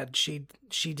it said, she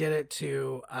did it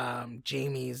to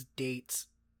Jamie's date's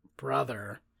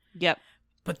brother. Yep.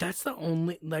 But that's the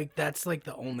only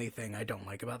the only thing I don't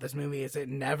like about this movie is it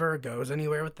never goes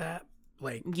anywhere with that.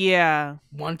 Like, yeah,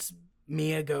 once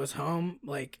Mia goes home,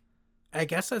 like, I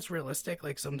guess that's realistic.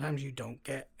 Like sometimes you don't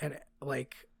get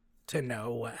to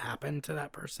know what happened to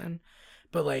that person,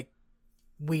 but like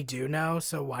we do know,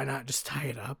 so why not just tie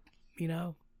it up, you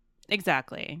know?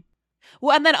 Exactly.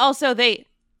 Well, and then also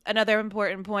another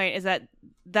important point is that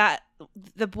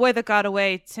the boy that got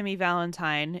away, Timmy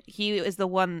Valentine, he is the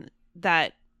one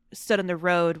that stood in the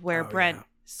road where Brent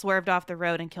swerved off the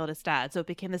road and killed his dad. So it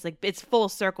became this like, it's full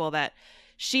circle that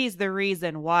she's the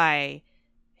reason why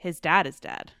his dad is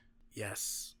dead.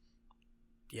 Yes.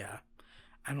 Yeah.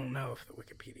 I don't know if the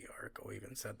Wikipedia article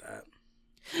even said that.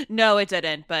 No, it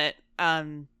didn't. But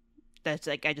that's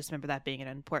like, I just remember that being an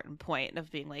important point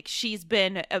of being like, she has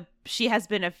been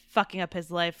fucking up his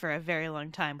life for a very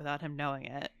long time without him knowing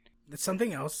it. There's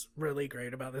something else really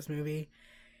great about this movie.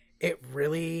 It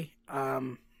really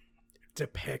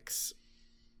depicts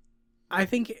I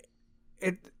think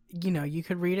it, you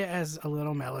could read it as a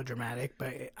little melodramatic,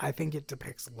 but I think it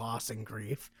depicts loss and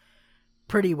grief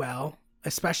pretty well,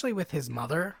 especially with his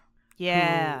mother.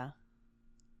 Yeah.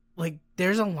 Like,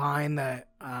 there's a line that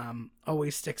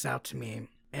always sticks out to me,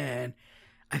 and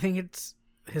I think it's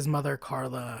his mother,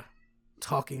 Carla,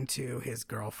 talking to his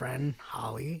girlfriend,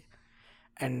 Holly,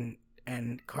 and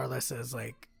Carla says,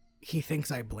 like, he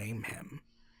thinks I blame him.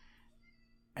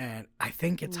 And I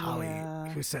think it's Holly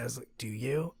who says, do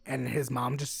you? And his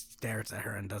mom just stares at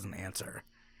her and doesn't answer.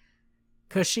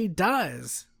 Because she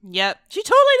does. Yep. She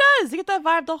totally does. You get that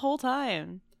vibe the whole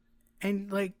time.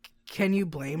 And, like, can you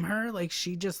blame her? Like,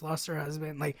 she just lost her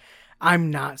husband. Like, I'm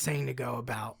not saying to go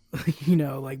about,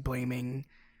 like, blaming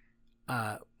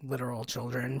literal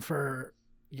children for,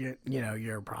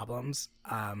 your problems.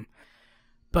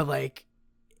 But, like,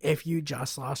 if you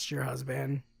just lost your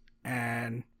husband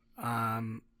and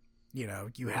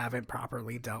you haven't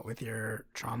properly dealt with your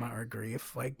trauma or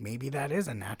grief, like, maybe that is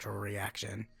a natural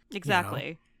reaction.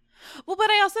 Exactly. Well, but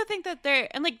I also think that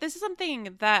this is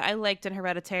something that I liked in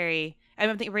Hereditary.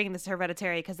 I'm bringing this to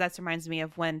Hereditary because that reminds me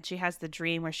of when she has the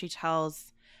dream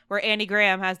where Andy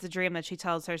Graham has the dream that she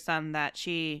tells her son that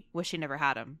she wished she never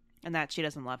had him and that she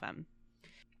doesn't love him,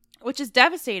 which is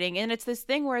devastating. And it's this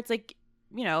thing where it's like,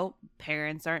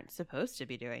 parents aren't supposed to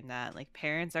be doing that. Like,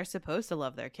 parents are supposed to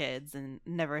love their kids and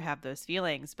never have those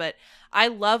feelings. But I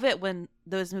love it when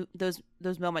those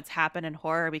moments happen in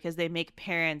horror because they make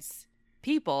parents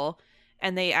people,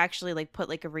 and they actually like put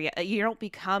like you don't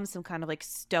become some kind of like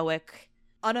stoic,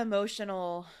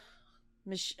 unemotional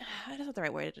I don't know the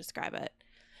right way to describe it.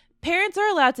 Parents are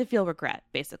allowed to feel regret,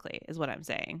 basically, is what I'm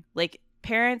saying. Like,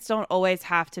 parents don't always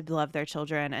have to love their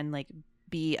children and like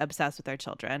be obsessed with their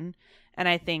children. And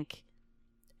I think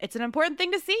it's an important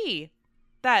thing to see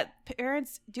that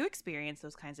parents do experience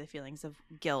those kinds of feelings of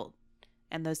guilt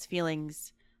and those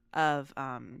feelings of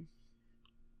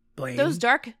blame. Those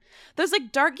dark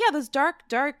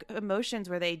emotions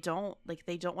where they don't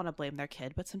want to blame their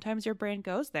kid, but sometimes your brain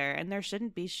goes there, and there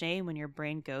shouldn't be shame when your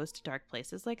brain goes to dark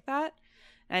places like that.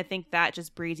 And I think that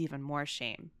just breeds even more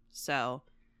shame. So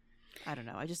I don't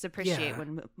know. I just appreciate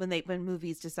when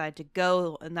movies decide to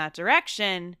go in that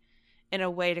direction in a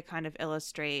way to kind of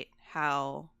illustrate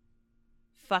how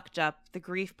fucked up the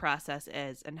grief process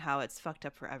is and how it's fucked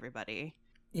up for everybody.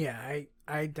 Yeah,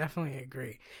 I definitely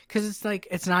agree. Because it's like,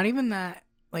 it's not even that,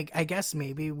 like, I guess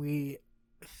maybe we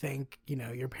think,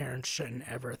 your parents shouldn't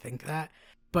ever think that.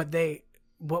 But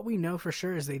what we know for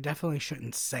sure is they definitely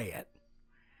shouldn't say it.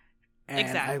 And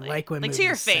exactly. I like when like movies to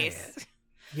your say face. It.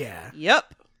 Yeah.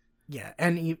 Yep. Yeah,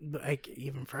 and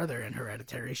even further in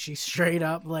Hereditary, she straight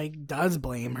up like does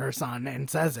blame her son and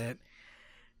says it.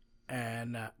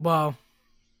 And well,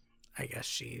 I guess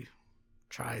she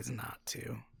tries not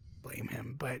to blame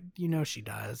him, but she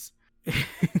does.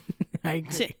 I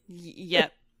agree.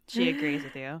 Yep, she agrees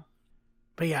with you.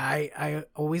 But yeah, I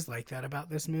always like that about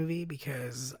this movie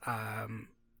because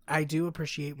I do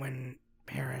appreciate when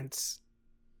parents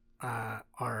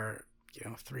are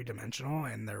three-dimensional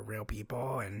and they're real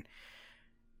people and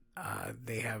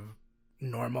they have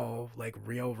normal, like,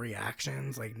 real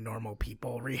reactions, like normal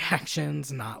people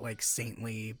reactions, not like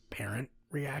saintly parent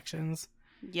reactions.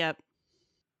 Yep.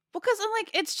 Well, because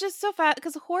it's just so fast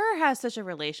because horror has such a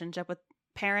relationship with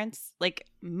parents. Like,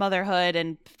 motherhood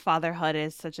and fatherhood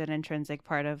is such an intrinsic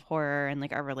part of horror, and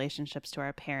like our relationships to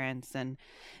our parents and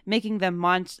making them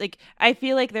like, I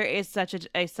feel like there is such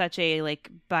a like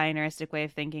binaristic way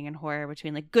of thinking in horror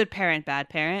between like good parent, bad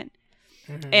parent,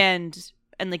 and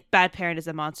like bad parent is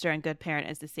a monster and good parent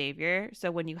is the savior. So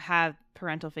when you have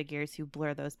parental figures who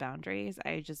blur those boundaries,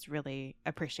 I just really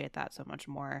appreciate that so much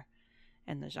more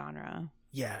in the genre.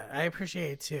 Yeah, I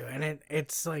appreciate it too. And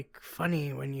it's like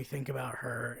funny when you think about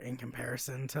her in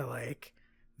comparison to like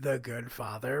the good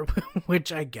father,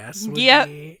 which I guess would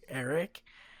be Eric,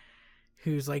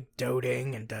 who's like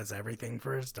doting and does everything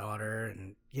for his daughter.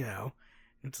 And,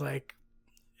 it's like,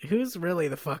 who's really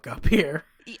the fuck up here?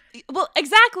 Well,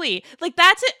 exactly. Like,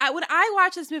 that's it. When I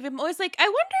watch this movie, I'm always like, I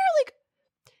wonder,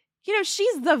 like,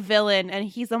 she's the villain and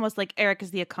he's almost like Eric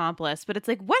is the accomplice. But it's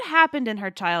like, what happened in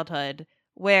her childhood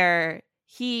where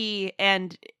he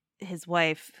and his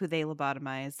wife, who they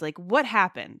lobotomized, like, what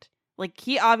happened? Like,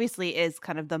 he obviously is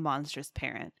kind of the monstrous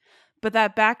parent, but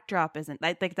that backdrop isn't,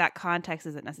 like that context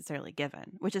isn't necessarily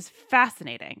given, which is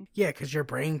fascinating. Yeah, because your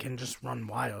brain can just run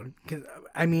wild. Because,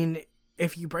 I mean,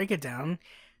 if you break it down,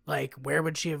 like, where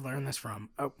would she have learned this from?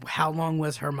 How long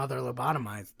was her mother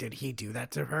lobotomized? Did he do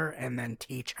that to her and then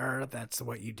teach her that's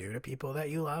what you do to people that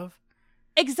you love?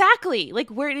 Exactly. Like,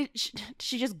 where did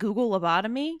she just Google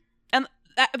lobotomy? And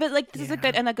But like this is a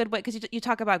Yeah. good way because you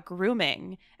talk about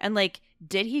grooming and like,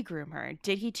 did he groom her?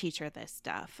 Did he teach her this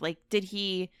stuff? Like, did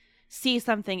he see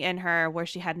something in her where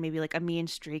she had maybe like a mean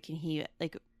streak and he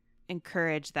like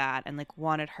encouraged that and like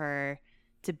wanted her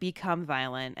to become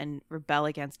violent and rebel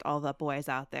against all the boys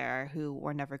out there who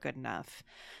were never good enough?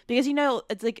 Because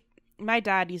it's like my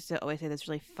dad used to always say this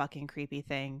really fucking creepy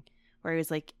thing where he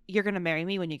was like, "You're gonna marry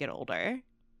me when you get older."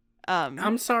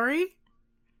 I'm sorry.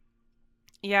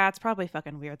 Yeah, it's probably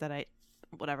fucking weird that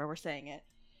whatever, we're saying it.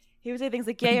 He would say things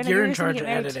like, "Yeah, You're in just gonna charge get of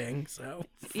married." editing, so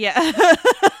Yeah,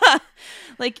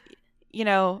 like,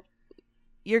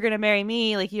 you're gonna marry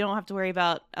me. Like, you don't have to worry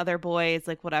about other boys,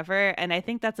 like whatever. And I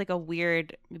think that's like a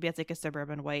weird, maybe that's like a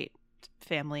suburban white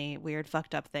family, weird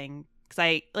fucked up thing. Because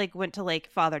I like went to like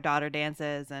father daughter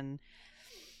dances and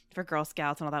for Girl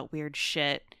Scouts and all that weird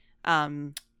shit.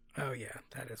 oh yeah,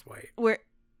 that is white. Where,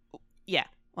 yeah,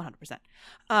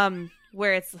 100%.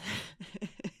 Where it's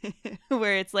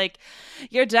where it's like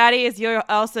your daddy is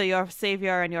also your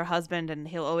savior and your husband and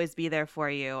he'll always be there for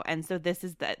you. And so this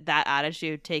is that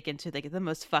attitude taken to like the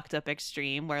most fucked up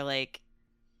extreme where like,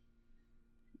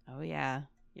 oh yeah,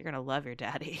 you're gonna love your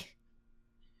daddy.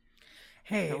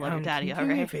 Hey, love your daddy, can you do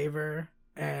me a alright? favor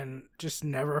and just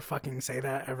never fucking say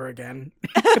that ever again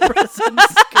in your presence,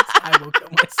 'cause I will kill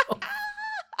myself.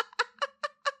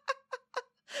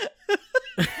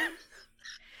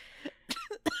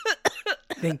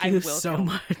 Thank you so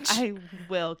much. I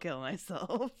will kill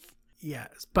myself.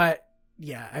 Yes, but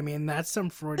yeah, I mean that's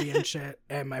some Freudian shit,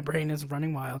 and my brain is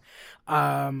running wild.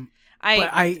 I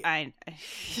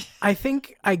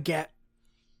think I get.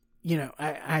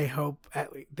 I hope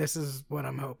at least this is what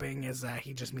I'm hoping is that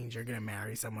he just means you're gonna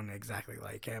marry someone exactly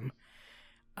like him,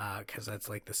 because that's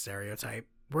like the stereotype.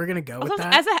 We're gonna go with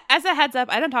that. As a heads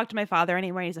up, I don't talk to my father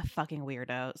anymore. He's a fucking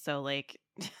weirdo. So like,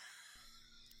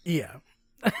 yeah.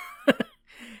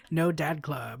 No dad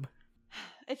club.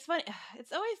 it's funny.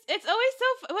 It's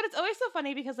always so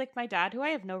funny because like my dad, who I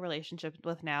have no relationship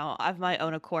with now, of my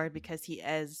own accord, because he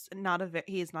is not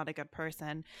a good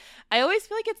person. I always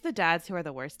feel like it's the dads who are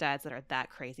the worst dads that are that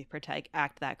crazy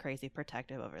act that crazy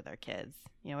protective over their kids.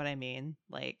 You know what I mean?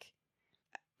 Like,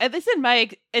 at least in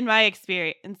my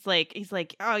experience, like he's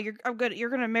like, "Oh, you're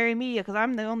gonna marry me because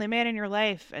I'm the only man in your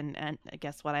life," and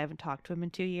guess what? I haven't talked to him in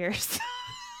 2 years.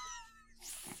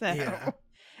 So. Yeah.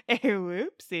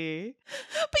 Whoopsie.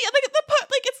 But yeah, like the part,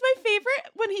 like it's my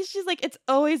favorite when she's like, "It's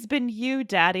always been you,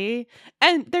 daddy,"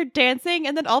 and they're dancing,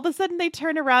 and then all of a sudden they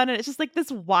turn around and it's just like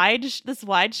this wide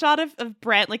shot of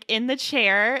Brent like in the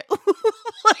chair,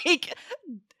 like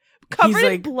covered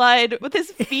in blood with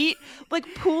his feet,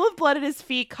 like pool of blood at his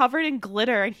feet, covered in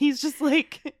glitter, and he's just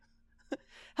like,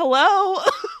 "Hello,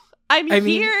 I'm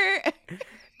here."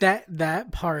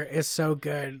 That part is so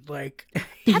good. Like,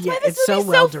 that's why this it's so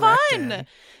well directed. Fun.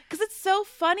 Because it's so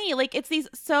funny. Like, it's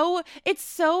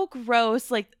so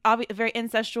gross, like a very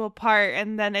incestual part.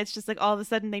 And then it's just like all of a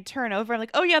sudden they turn over and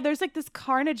like, oh yeah, there's like this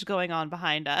carnage going on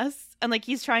behind us. And like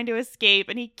he's trying to escape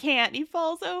and he can't. And he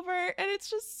falls over. And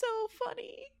it's just so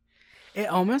funny. It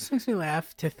almost makes me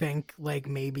laugh to think like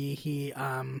maybe he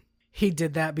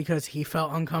did that because he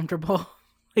felt uncomfortable.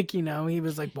 Like, he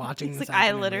was like watching this. Like,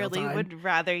 I literally would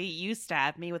rather you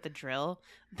stab me with a drill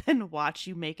than watch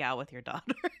you make out with your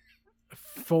daughter.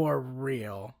 For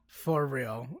real.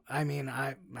 I mean,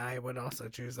 I would also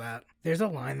choose that. There's a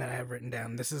line that I have written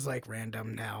down. This is like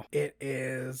random now. It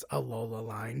is a Lola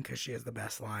line because she has the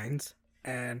best lines.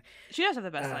 And she does have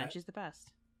the best line. She's the best.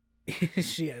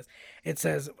 She is. It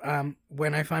says,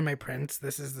 when I find my prince,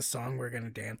 this is the song we're going to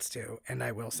dance to, and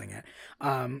I will sing it.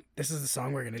 This is the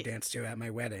song we're going to dance to at my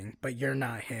wedding, but you're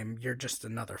not him. You're just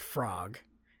another frog.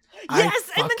 Yes,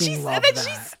 and then she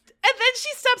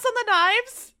steps on the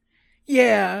knives.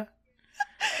 Yeah.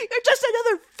 You're just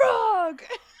another frog.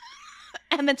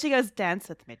 And then she goes, "Dance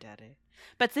with me, daddy.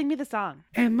 But sing me the song."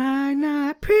 Am I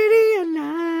not pretty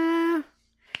enough?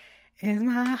 Is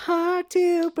my heart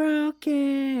too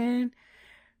broken?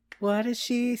 What does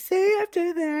she say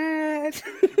after that?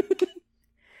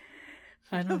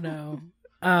 I don't know.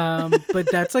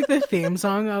 But that's like the theme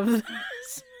song of this.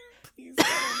 Please.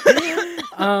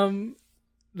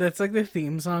 That's like the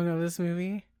theme song of this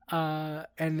movie.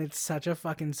 And it's such a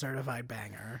fucking certified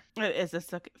banger. It is a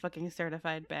fucking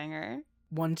certified banger.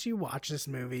 Once you watch this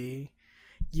movie,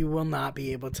 you will not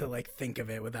be able to like think of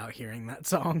it without hearing that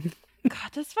song.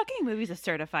 God, this fucking movie's a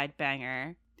certified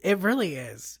banger. It really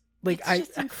is. Like, I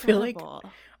feel like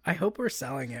I hope we're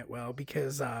selling it well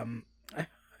because I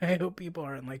hope people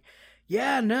aren't like,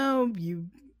 yeah, no,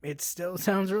 it still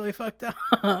sounds really fucked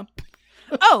up.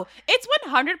 Oh, it's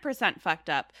 100%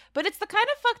 fucked up, but it's the kind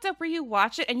of fucked up where you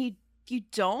watch it and you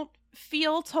don't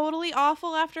feel totally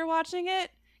awful after watching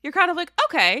it. You're kind of like,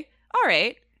 okay, all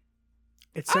right.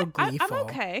 It's so gleeful. I'm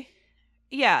okay.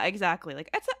 Yeah, exactly.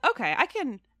 Like, okay.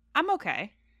 I'm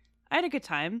okay. I had a good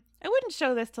time. I wouldn't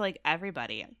show this to like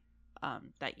everybody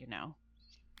that you know.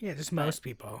 Yeah, just most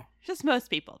people. Just most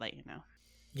people that you know.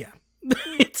 Yeah.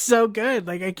 It's so good.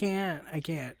 Like, I can't.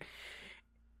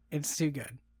 It's too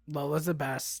good. Lola's the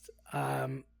best.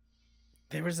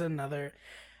 There was another.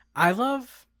 I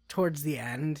love towards the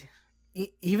end,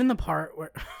 even the part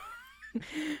where.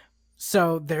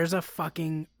 So there's a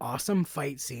fucking awesome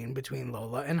fight scene between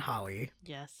Lola and Holly.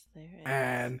 Yes, there is.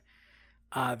 And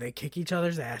they kick each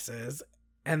other's asses.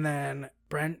 And then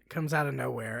Brent comes out of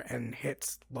nowhere and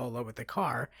hits Lola with the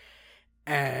car.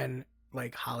 And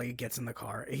like Holly gets in the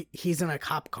car. He's in a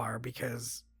cop car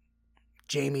because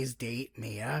Jamie's date,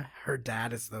 Mia, her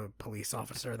dad is the police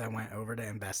officer that went over to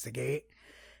investigate.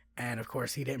 And of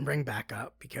course he didn't bring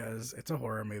backup because it's a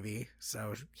horror movie.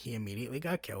 So he immediately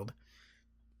got killed.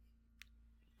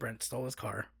 Brent stole his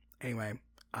car. Anyway,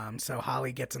 so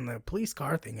Holly gets in the police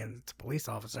car thinking it's a police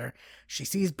officer. She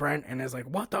sees Brent and is like,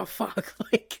 what the fuck?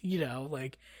 Like, you know,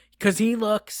 like, because he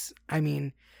looks, I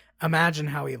mean, imagine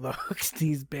how he looks.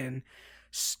 He's been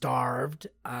starved.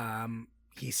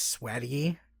 He's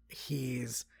sweaty.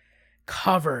 He's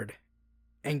covered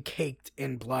and caked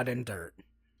in blood and dirt.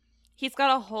 He's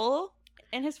got a hole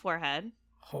in his forehead.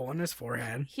 Hole in his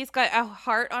forehead. He's got a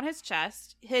heart on his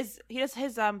chest. His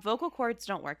vocal cords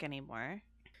don't work anymore.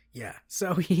 Yeah,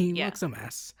 so he looks a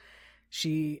mess.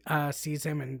 She sees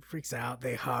him and freaks out.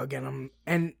 They hug, and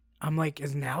I'm like,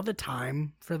 is now the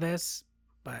time for this?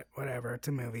 But whatever, it's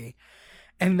a movie.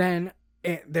 And then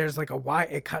there's like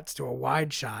it cuts to a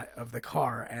wide shot of the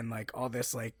car and like all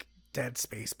this like dead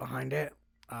space behind it.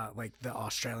 Like the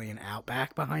Australian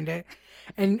outback behind it.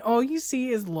 And all you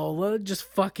see is Lola just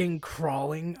fucking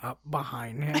crawling up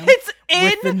behind him. It's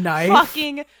with the knife.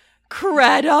 Fucking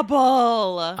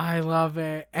credible. I love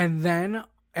it. And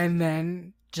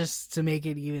then just to make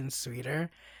it even sweeter,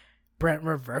 Brent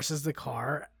reverses the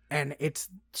car and it's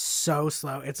so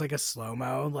slow. It's like a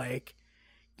slow-mo. Like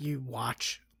you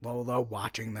watch Lola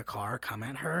watching the car come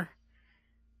at her.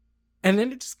 And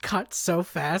then it just cuts so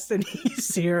fast and you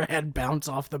see her head bounce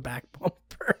off the back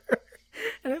bumper.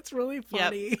 And it's really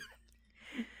funny.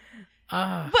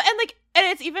 Yep. And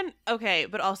it's even okay,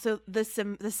 but also the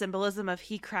symbolism of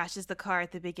he crashes the car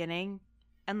at the beginning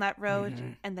and that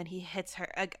road, and then he hits her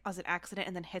as an accident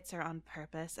and then hits her on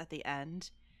purpose at the end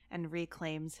and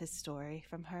reclaims his story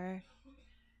from her.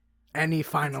 And he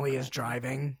finally is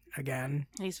driving again.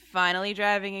 He's finally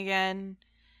driving again.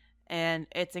 And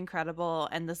it's incredible.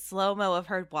 And the slow-mo of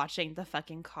her watching the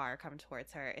fucking car come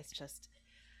towards her is just,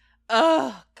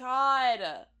 oh, God.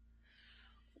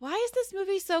 Why is this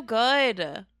movie so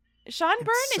good? Sean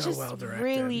Byrne is just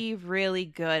really, really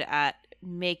good at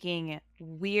making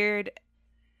weird.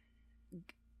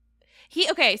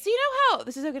 Okay, so you know how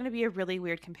this is going to be a really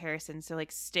weird comparison. So,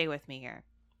 like, stay with me here.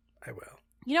 I will.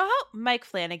 You know how Mike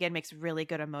Flanagan makes really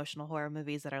good emotional horror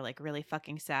movies that are, like, really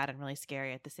fucking sad and really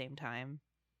scary at the same time?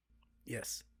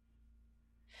 Yes.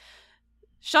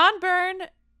 Sean Byrne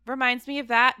reminds me of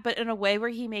that, but in a way where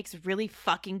he makes really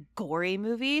fucking gory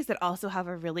movies that also have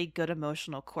a really good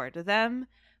emotional core to them,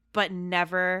 but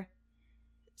never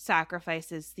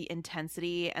sacrifices the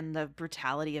intensity and the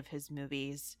brutality of his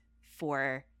movies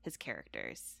for his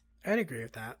characters. I'd agree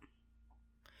with that.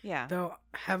 Yeah. Though,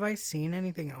 have I seen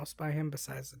anything else by him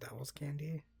besides The Devil's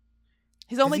Candy?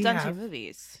 He's only done 2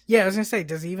 movies. Yeah, I was going to say,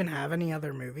 does he even have any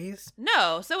other movies?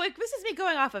 No. So this is me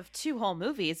going off of 2 whole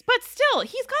movies, but still,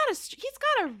 he's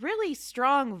got a really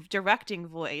strong directing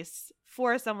voice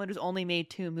for someone who's only made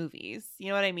 2 movies. You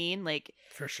know what I mean? Like,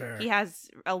 for sure. He has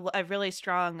a really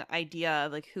strong idea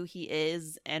of like who he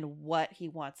is and what he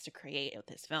wants to create with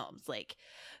his films. Like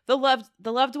the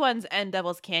Loved Ones and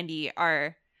Devil's Candy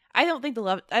are I don't think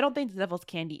the Devil's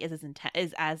Candy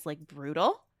is as like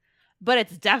brutal. But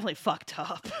it's definitely fucked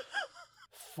up.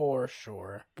 For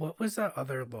sure. What was that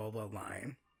other Lola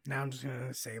line? Now I'm just going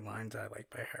to say lines I like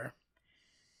by her.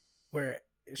 Where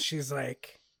she's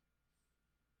like,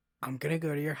 I'm going to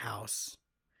go to your house.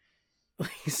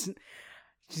 She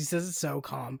says it so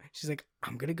calm. She's like,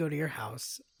 I'm going to go to your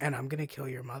house and I'm going to kill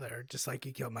your mother just like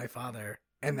you killed my father.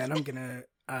 And then I'm going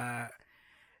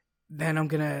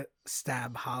to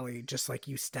stab Holly just like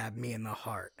you stabbed me in the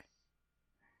heart.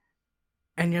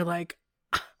 And you're like,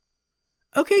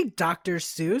 okay, Dr.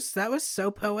 Seuss, that was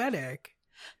so poetic.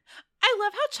 I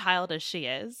love how childish she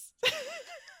is.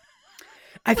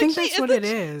 I think that's what it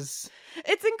is.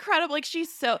 It's incredible. Like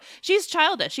she's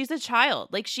childish. She's a child.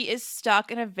 Like she is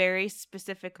stuck in a very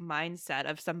specific mindset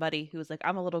of somebody who's like,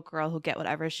 I'm a little girl who'll get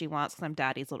whatever she wants because I'm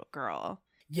daddy's little girl.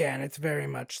 Yeah, and it's very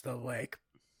much the like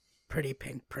pretty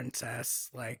pink princess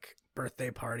like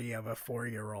birthday party of a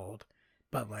 4-year-old,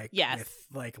 but like Yes. with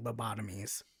like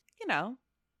lobotomies. You know,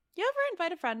 you ever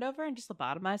invite a friend over and just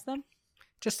lobotomize them?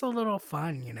 Just a little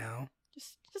fun, you know.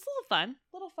 Just a little fun.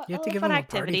 You have to give fun them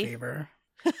activity. a party favor.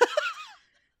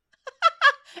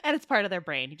 And it's part of their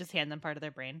brain. You just hand them part of their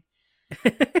brain.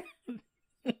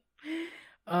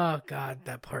 Oh god,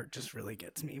 that part just really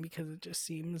gets me because it just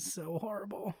seems so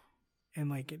horrible. And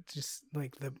like it just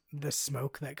like the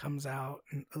smoke that comes out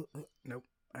and nope,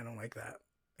 I don't like that.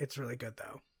 It's really good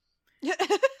though.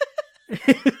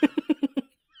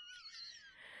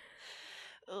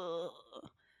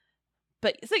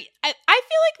 But so I feel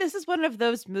like this is one of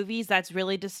those movies that's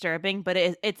really disturbing, but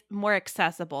it's more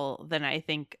accessible than I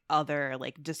think other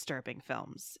like disturbing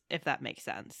films, if that makes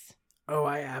sense. Oh,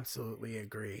 I absolutely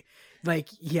agree. Like,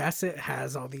 yes, it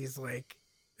has all these like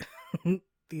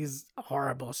these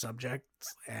horrible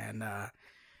subjects and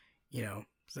you know,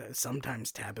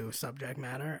 sometimes taboo subject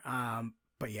matter.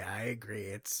 But yeah, I agree.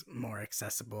 It's more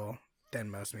accessible than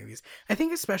most movies. I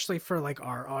think especially for like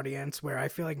our audience, where I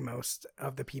feel like most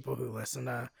of the people who listen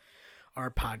to our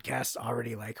podcast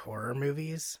already like horror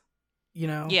movies, you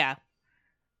know? Yeah.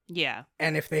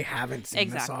 And if they haven't seen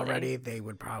this Exactly. already, they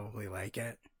would probably like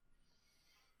it.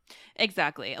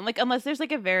 Exactly. And like unless there's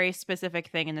like a very specific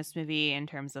thing in this movie in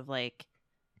terms of like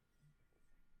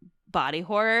body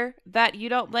horror that you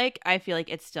don't like, I feel like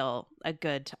it's still a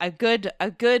good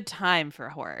time for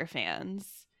horror fans.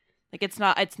 Like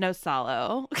it's no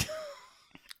Solo.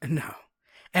 No.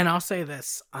 And I'll say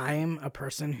this, I'm a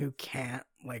person who can't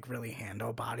like really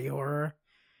handle body horror.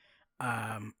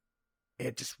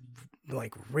 It just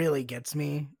like really gets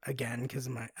me again because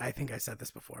I think I said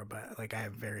this before, but like I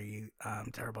have very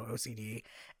terrible OCD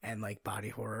and like body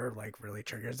horror like really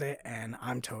triggers it, and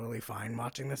I'm totally fine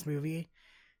watching this movie.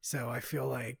 So I feel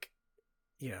like,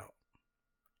 you know,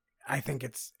 I think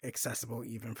it's accessible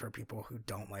even for people who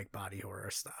don't like body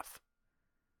horror stuff.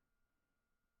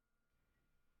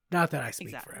 Not that I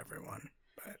speak for everyone,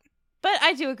 but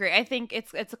I do agree. I think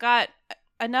it's got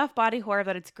enough body horror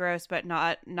that it's gross, but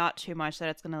not too much that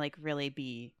it's gonna like really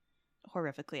be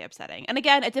horrifically upsetting. And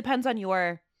again, it depends on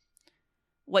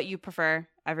what you prefer.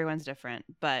 Everyone's different,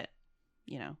 but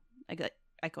you know,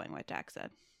 echoing what Dak said.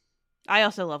 I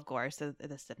also love gore, so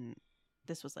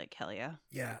this was like hell yeah.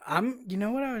 Yeah, you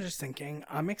know what I was just thinking?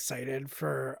 I'm excited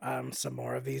for some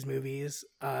more of these movies.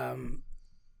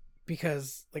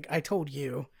 Because like I told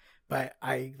you, but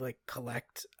I like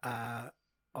collect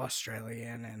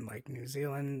Australian and like New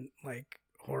Zealand like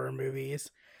horror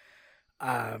movies.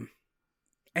 And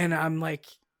I'm like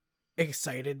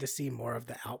excited to see more of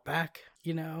the Outback,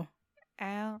 you know?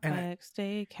 Outback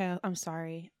Steakhouse. I'm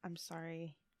sorry.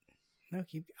 No,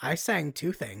 I sang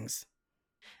two things.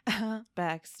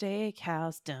 Outback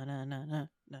Steakhouse.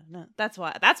 Da-na-na-na-na-na. That's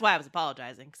why I was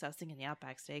apologizing, because I was singing the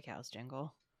Outback Steakhouse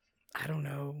jingle. I don't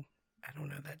know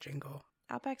that jingle.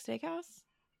 Outback Steakhouse?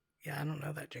 Yeah, I don't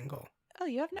know that jingle. Oh,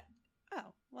 you have no.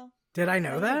 Oh, well. Did I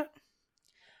know that?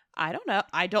 I don't know.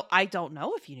 I don't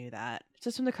know if you knew that. It's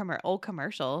just from the old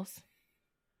commercials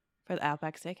for the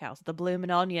Outback Steakhouse, the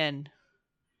bloomin' onion.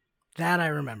 That I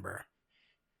remember.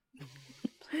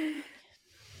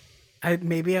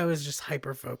 Maybe I was just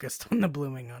hyper focused on the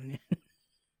blooming onion.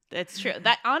 It's true.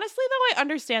 That honestly, though, I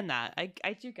understand that.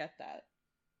 I do get that.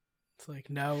 It's like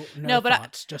no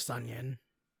thoughts, just onion.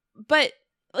 But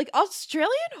like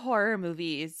Australian horror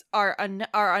movies are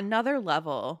another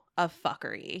level of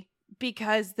fuckery,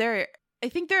 because I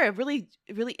think they're a really,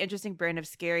 really interesting brand of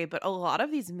scary, but a lot of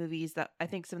these movies that I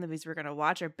think some of the movies we're going to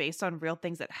watch are based on real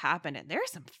things that happened. And there are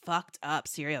some fucked up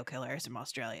serial killers from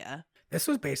Australia. This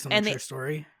was based on a true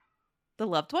story. The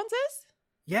Loved Ones is?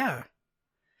 Yeah.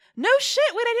 No shit.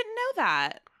 Wait, I didn't know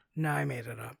that. No, I made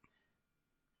it up.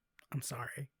 I'm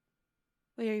sorry.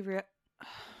 Wait, are you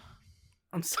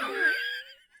I'm sorry.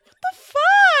 What the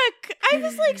fuck? I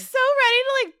was like so ready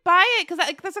to like buy it because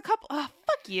like there's a couple. Oh,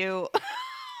 fuck you.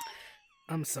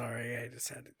 I'm sorry. I just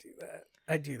had to do that.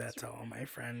 I do that to all my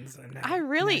friends. And you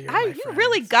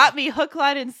really got me hook,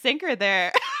 line, and sinker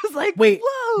there. I was like, wait.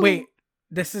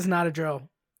 This is not a drill.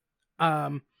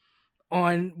 I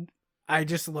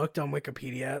just looked on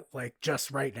Wikipedia like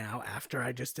just right now after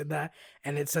I just did that,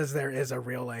 and it says there is a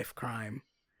real life crime.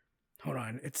 Hold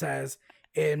on. It says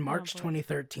in March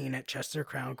 2013 at Chester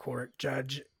Crown Court,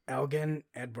 Judge Elgin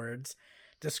Edwards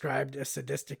described a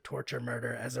sadistic torture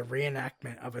murder as a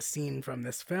reenactment of a scene from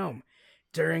this film.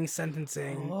 During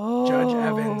sentencing, Judge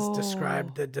Evans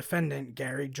described the defendant,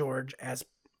 Gary George, as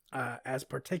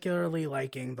particularly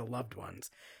liking the loved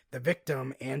ones. The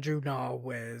victim, Andrew Nall,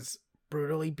 was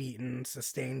brutally beaten,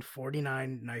 sustained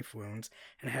 49 knife wounds,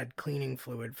 and had cleaning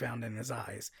fluid found in his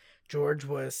eyes. George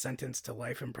was sentenced to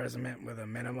life imprisonment with a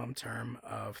minimum term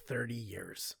of 30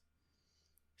 years.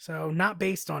 So, not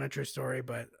based on a true story,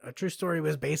 but a true story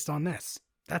was based on this.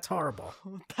 That's horrible.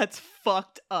 That's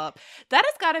fucked up. That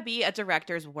has got to be a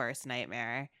director's worst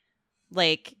nightmare.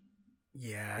 Like,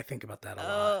 yeah, I think about that a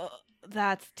lot.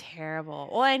 That's terrible.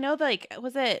 Well, I know, like,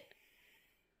 was it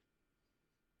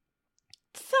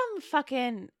some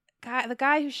fucking guy, the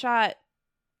guy who shot,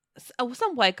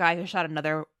 some white guy who shot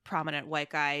another prominent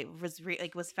white guy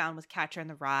was found with Catcher in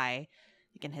the Rye,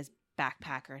 like in his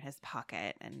backpack or in his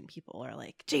pocket, and people are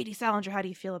like, JD Salinger, how do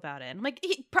you feel about it? And I'm like,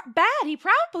 bad. He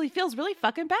probably feels really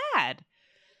fucking bad.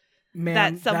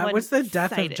 Man, that was the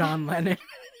death of John Lennon.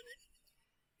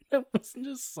 That wasn't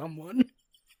just someone.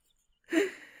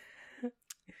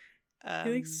 I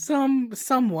think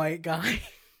some white guy.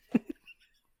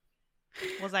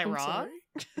 Was I wrong?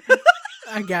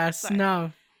 I guess.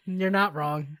 No, you're not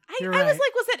wrong. I was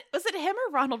like, was it him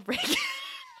or Ronald Reagan?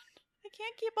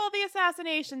 Can't keep all the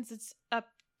assassinations up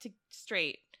to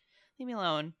straight. Leave me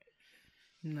alone.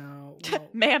 No. Well,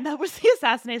 ma'am, that was the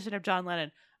assassination of John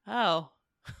Lennon. Oh.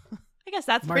 I guess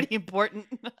that's pretty important.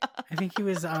 I think he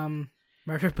was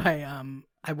murdered by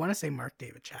I want to say Mark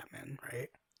David Chapman, right?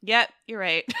 Yep, you're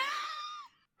right.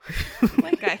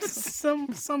 What guy?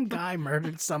 some guy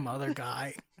murdered some other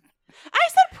guy. I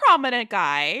said prominent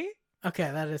guy.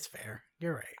 Okay, that is fair.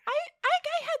 You're right. I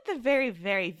had the very,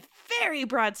 very, very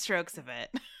broad strokes of it.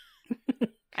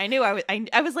 I knew I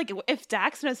was like, if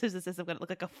Dax knows who this is, I'm gonna look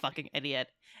like a fucking idiot.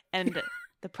 And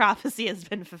the prophecy has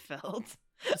been fulfilled.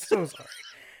 So sorry.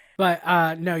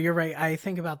 But no, you're right. I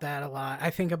think about that a lot. I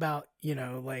think about,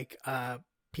 like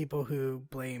people who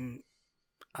blame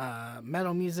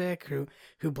metal music,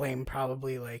 who blame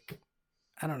probably, like,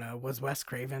 I don't know, was Wes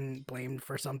Craven blamed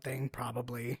for something?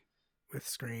 Probably with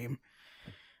Scream.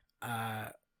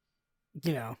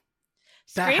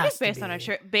 Scream is based on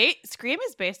Scream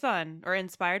is based on or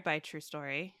inspired by a true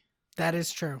story. That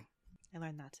is true. I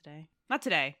learned that today. Not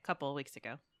today, a couple of weeks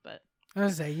ago, but I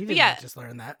was gonna say you didn't just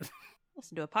learn that.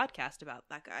 Listen to a podcast about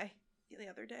that guy the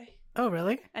other day. Oh,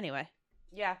 really? Anyway,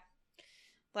 yeah.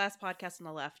 Last podcast on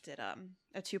the left did a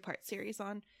 2-part series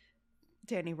on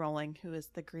Danny Rolling, who is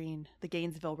the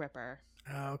Gainesville Ripper.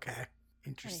 Oh, okay.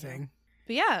 Interesting. Anyhow.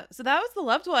 But yeah, so that was The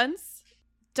Loved Ones.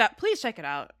 Please check it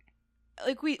out.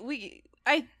 Like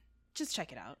I just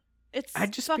check it out.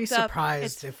 I'd just be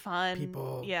surprised if fun.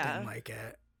 People didn't like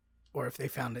it, or if they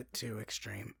found it too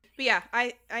extreme. But yeah,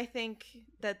 I think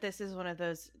that this is one of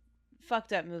those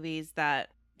fucked up movies that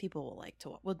people will like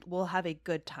to will have a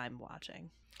good time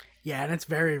watching. Yeah, and it's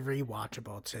very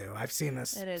rewatchable too. I've seen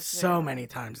this so many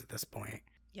times at this point.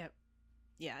 Yep.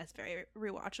 Yeah, it's very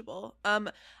rewatchable.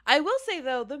 I will say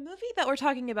though, the movie that we're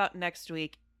talking about next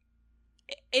week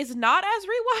is not as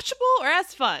rewatchable or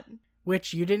as fun.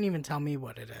 Which you didn't even tell me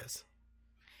what it is.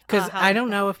 Because I don't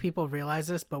know if people realize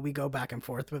this, but we go back and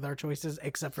forth with our choices,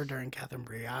 except for during Catherine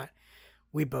Breillat.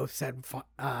 We both said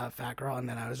Fat Girl, and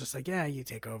then I was just like, yeah, you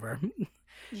take over.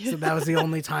 So that was the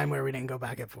only time where we didn't go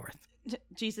back and forth.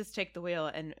 Jesus take the wheel,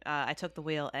 and I took the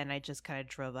wheel, and I just kind of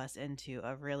drove us into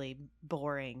a really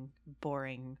boring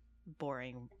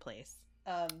place.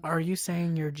 Are you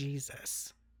saying you're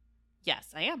Jesus?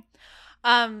 Yes, I am.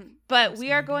 But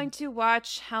we are going to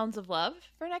watch Hounds of Love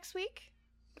for next week.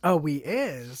 Oh, we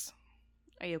is.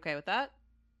 Are you okay with that?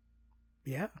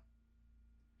 Yeah.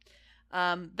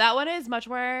 That one is much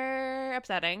more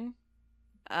upsetting.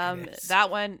 That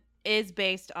one is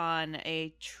based on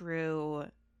a true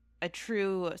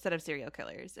set of serial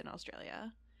killers in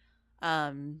Australia.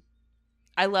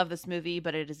 I love this movie,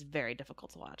 but it is very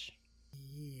difficult to watch.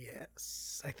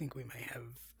 Yes, I think we might have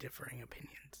differing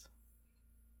opinions.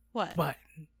 What? But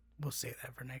we'll save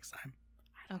that for next time.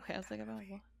 Okay, I was like,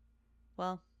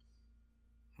 well.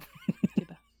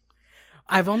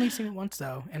 I've only seen it once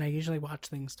though, and I usually watch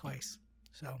things twice,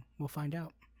 so we'll find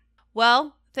out.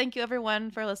 Well, thank you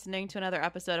everyone for listening to another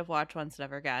episode of Watch Once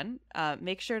Never Again.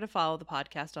 Make sure to follow the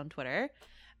podcast on Twitter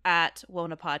at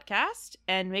Wona Podcast,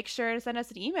 and make sure to send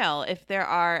us an email if there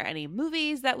are any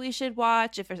movies that we should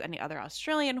watch, if there's any other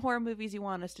Australian horror movies you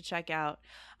want us to check out.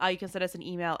 You can send us an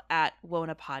email at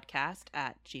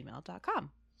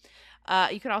wonapodcast@gmail.com.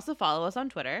 You can also follow us on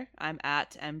Twitter. I'm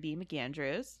at MB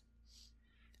McAndrews.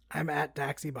 I'm at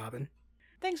Daxy Bobbin.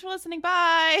 Thanks for listening.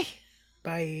 Bye.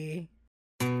 Bye.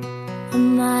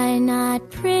 Am I not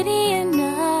pretty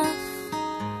enough?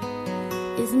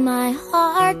 Is Is my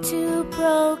heart too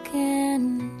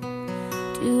broken?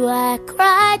 Do I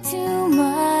cry too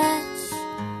much?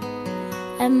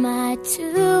 Am I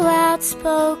too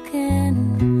outspoken?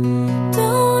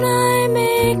 Don't I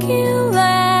make you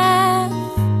laugh?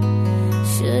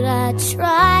 Should I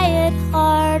try it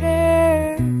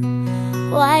harder?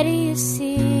 Why do you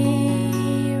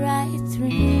see right through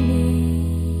me?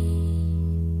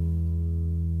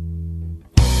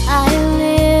 I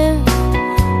live,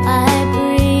 I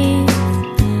breathe,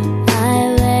 I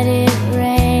let it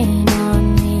rain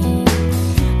on me.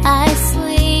 I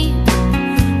sleep,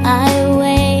 I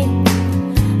wake,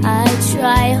 I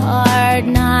try hard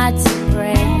not to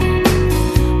break.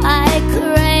 I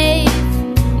crave,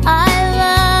 I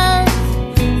love,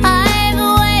 I've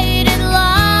waited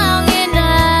long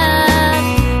enough.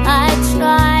 I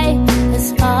try as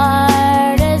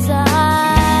hard as I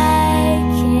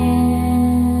can.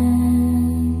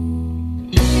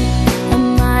 Am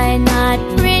I not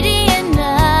pretty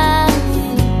enough?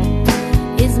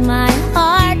 Is my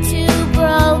heart too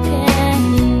broken?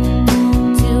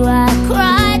 Do I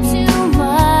cry too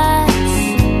much?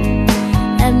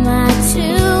 Am I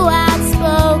too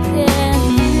outspoken?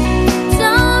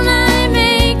 Don't I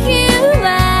make you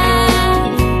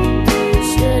laugh?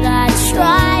 Should I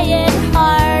try it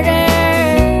harder?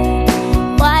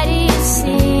 Why do you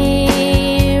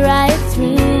see right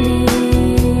through me?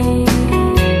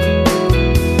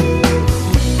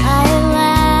 I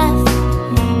laugh,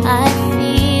 I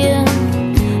feel,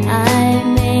 I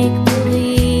make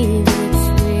believe it's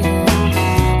real.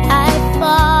 I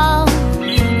fall,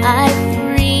 I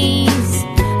freeze,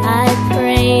 I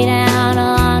pray down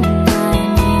on my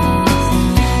knees.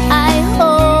 I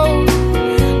hold,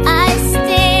 I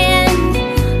stand,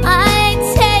 I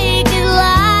take it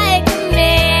like a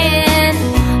man.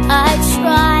 I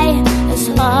try as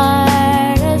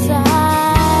hard as I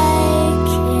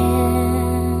can.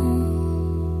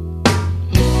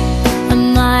 Am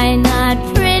I not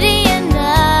pretty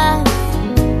enough?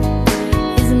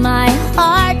 Is my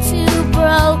heart too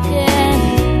broken?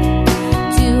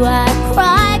 Do I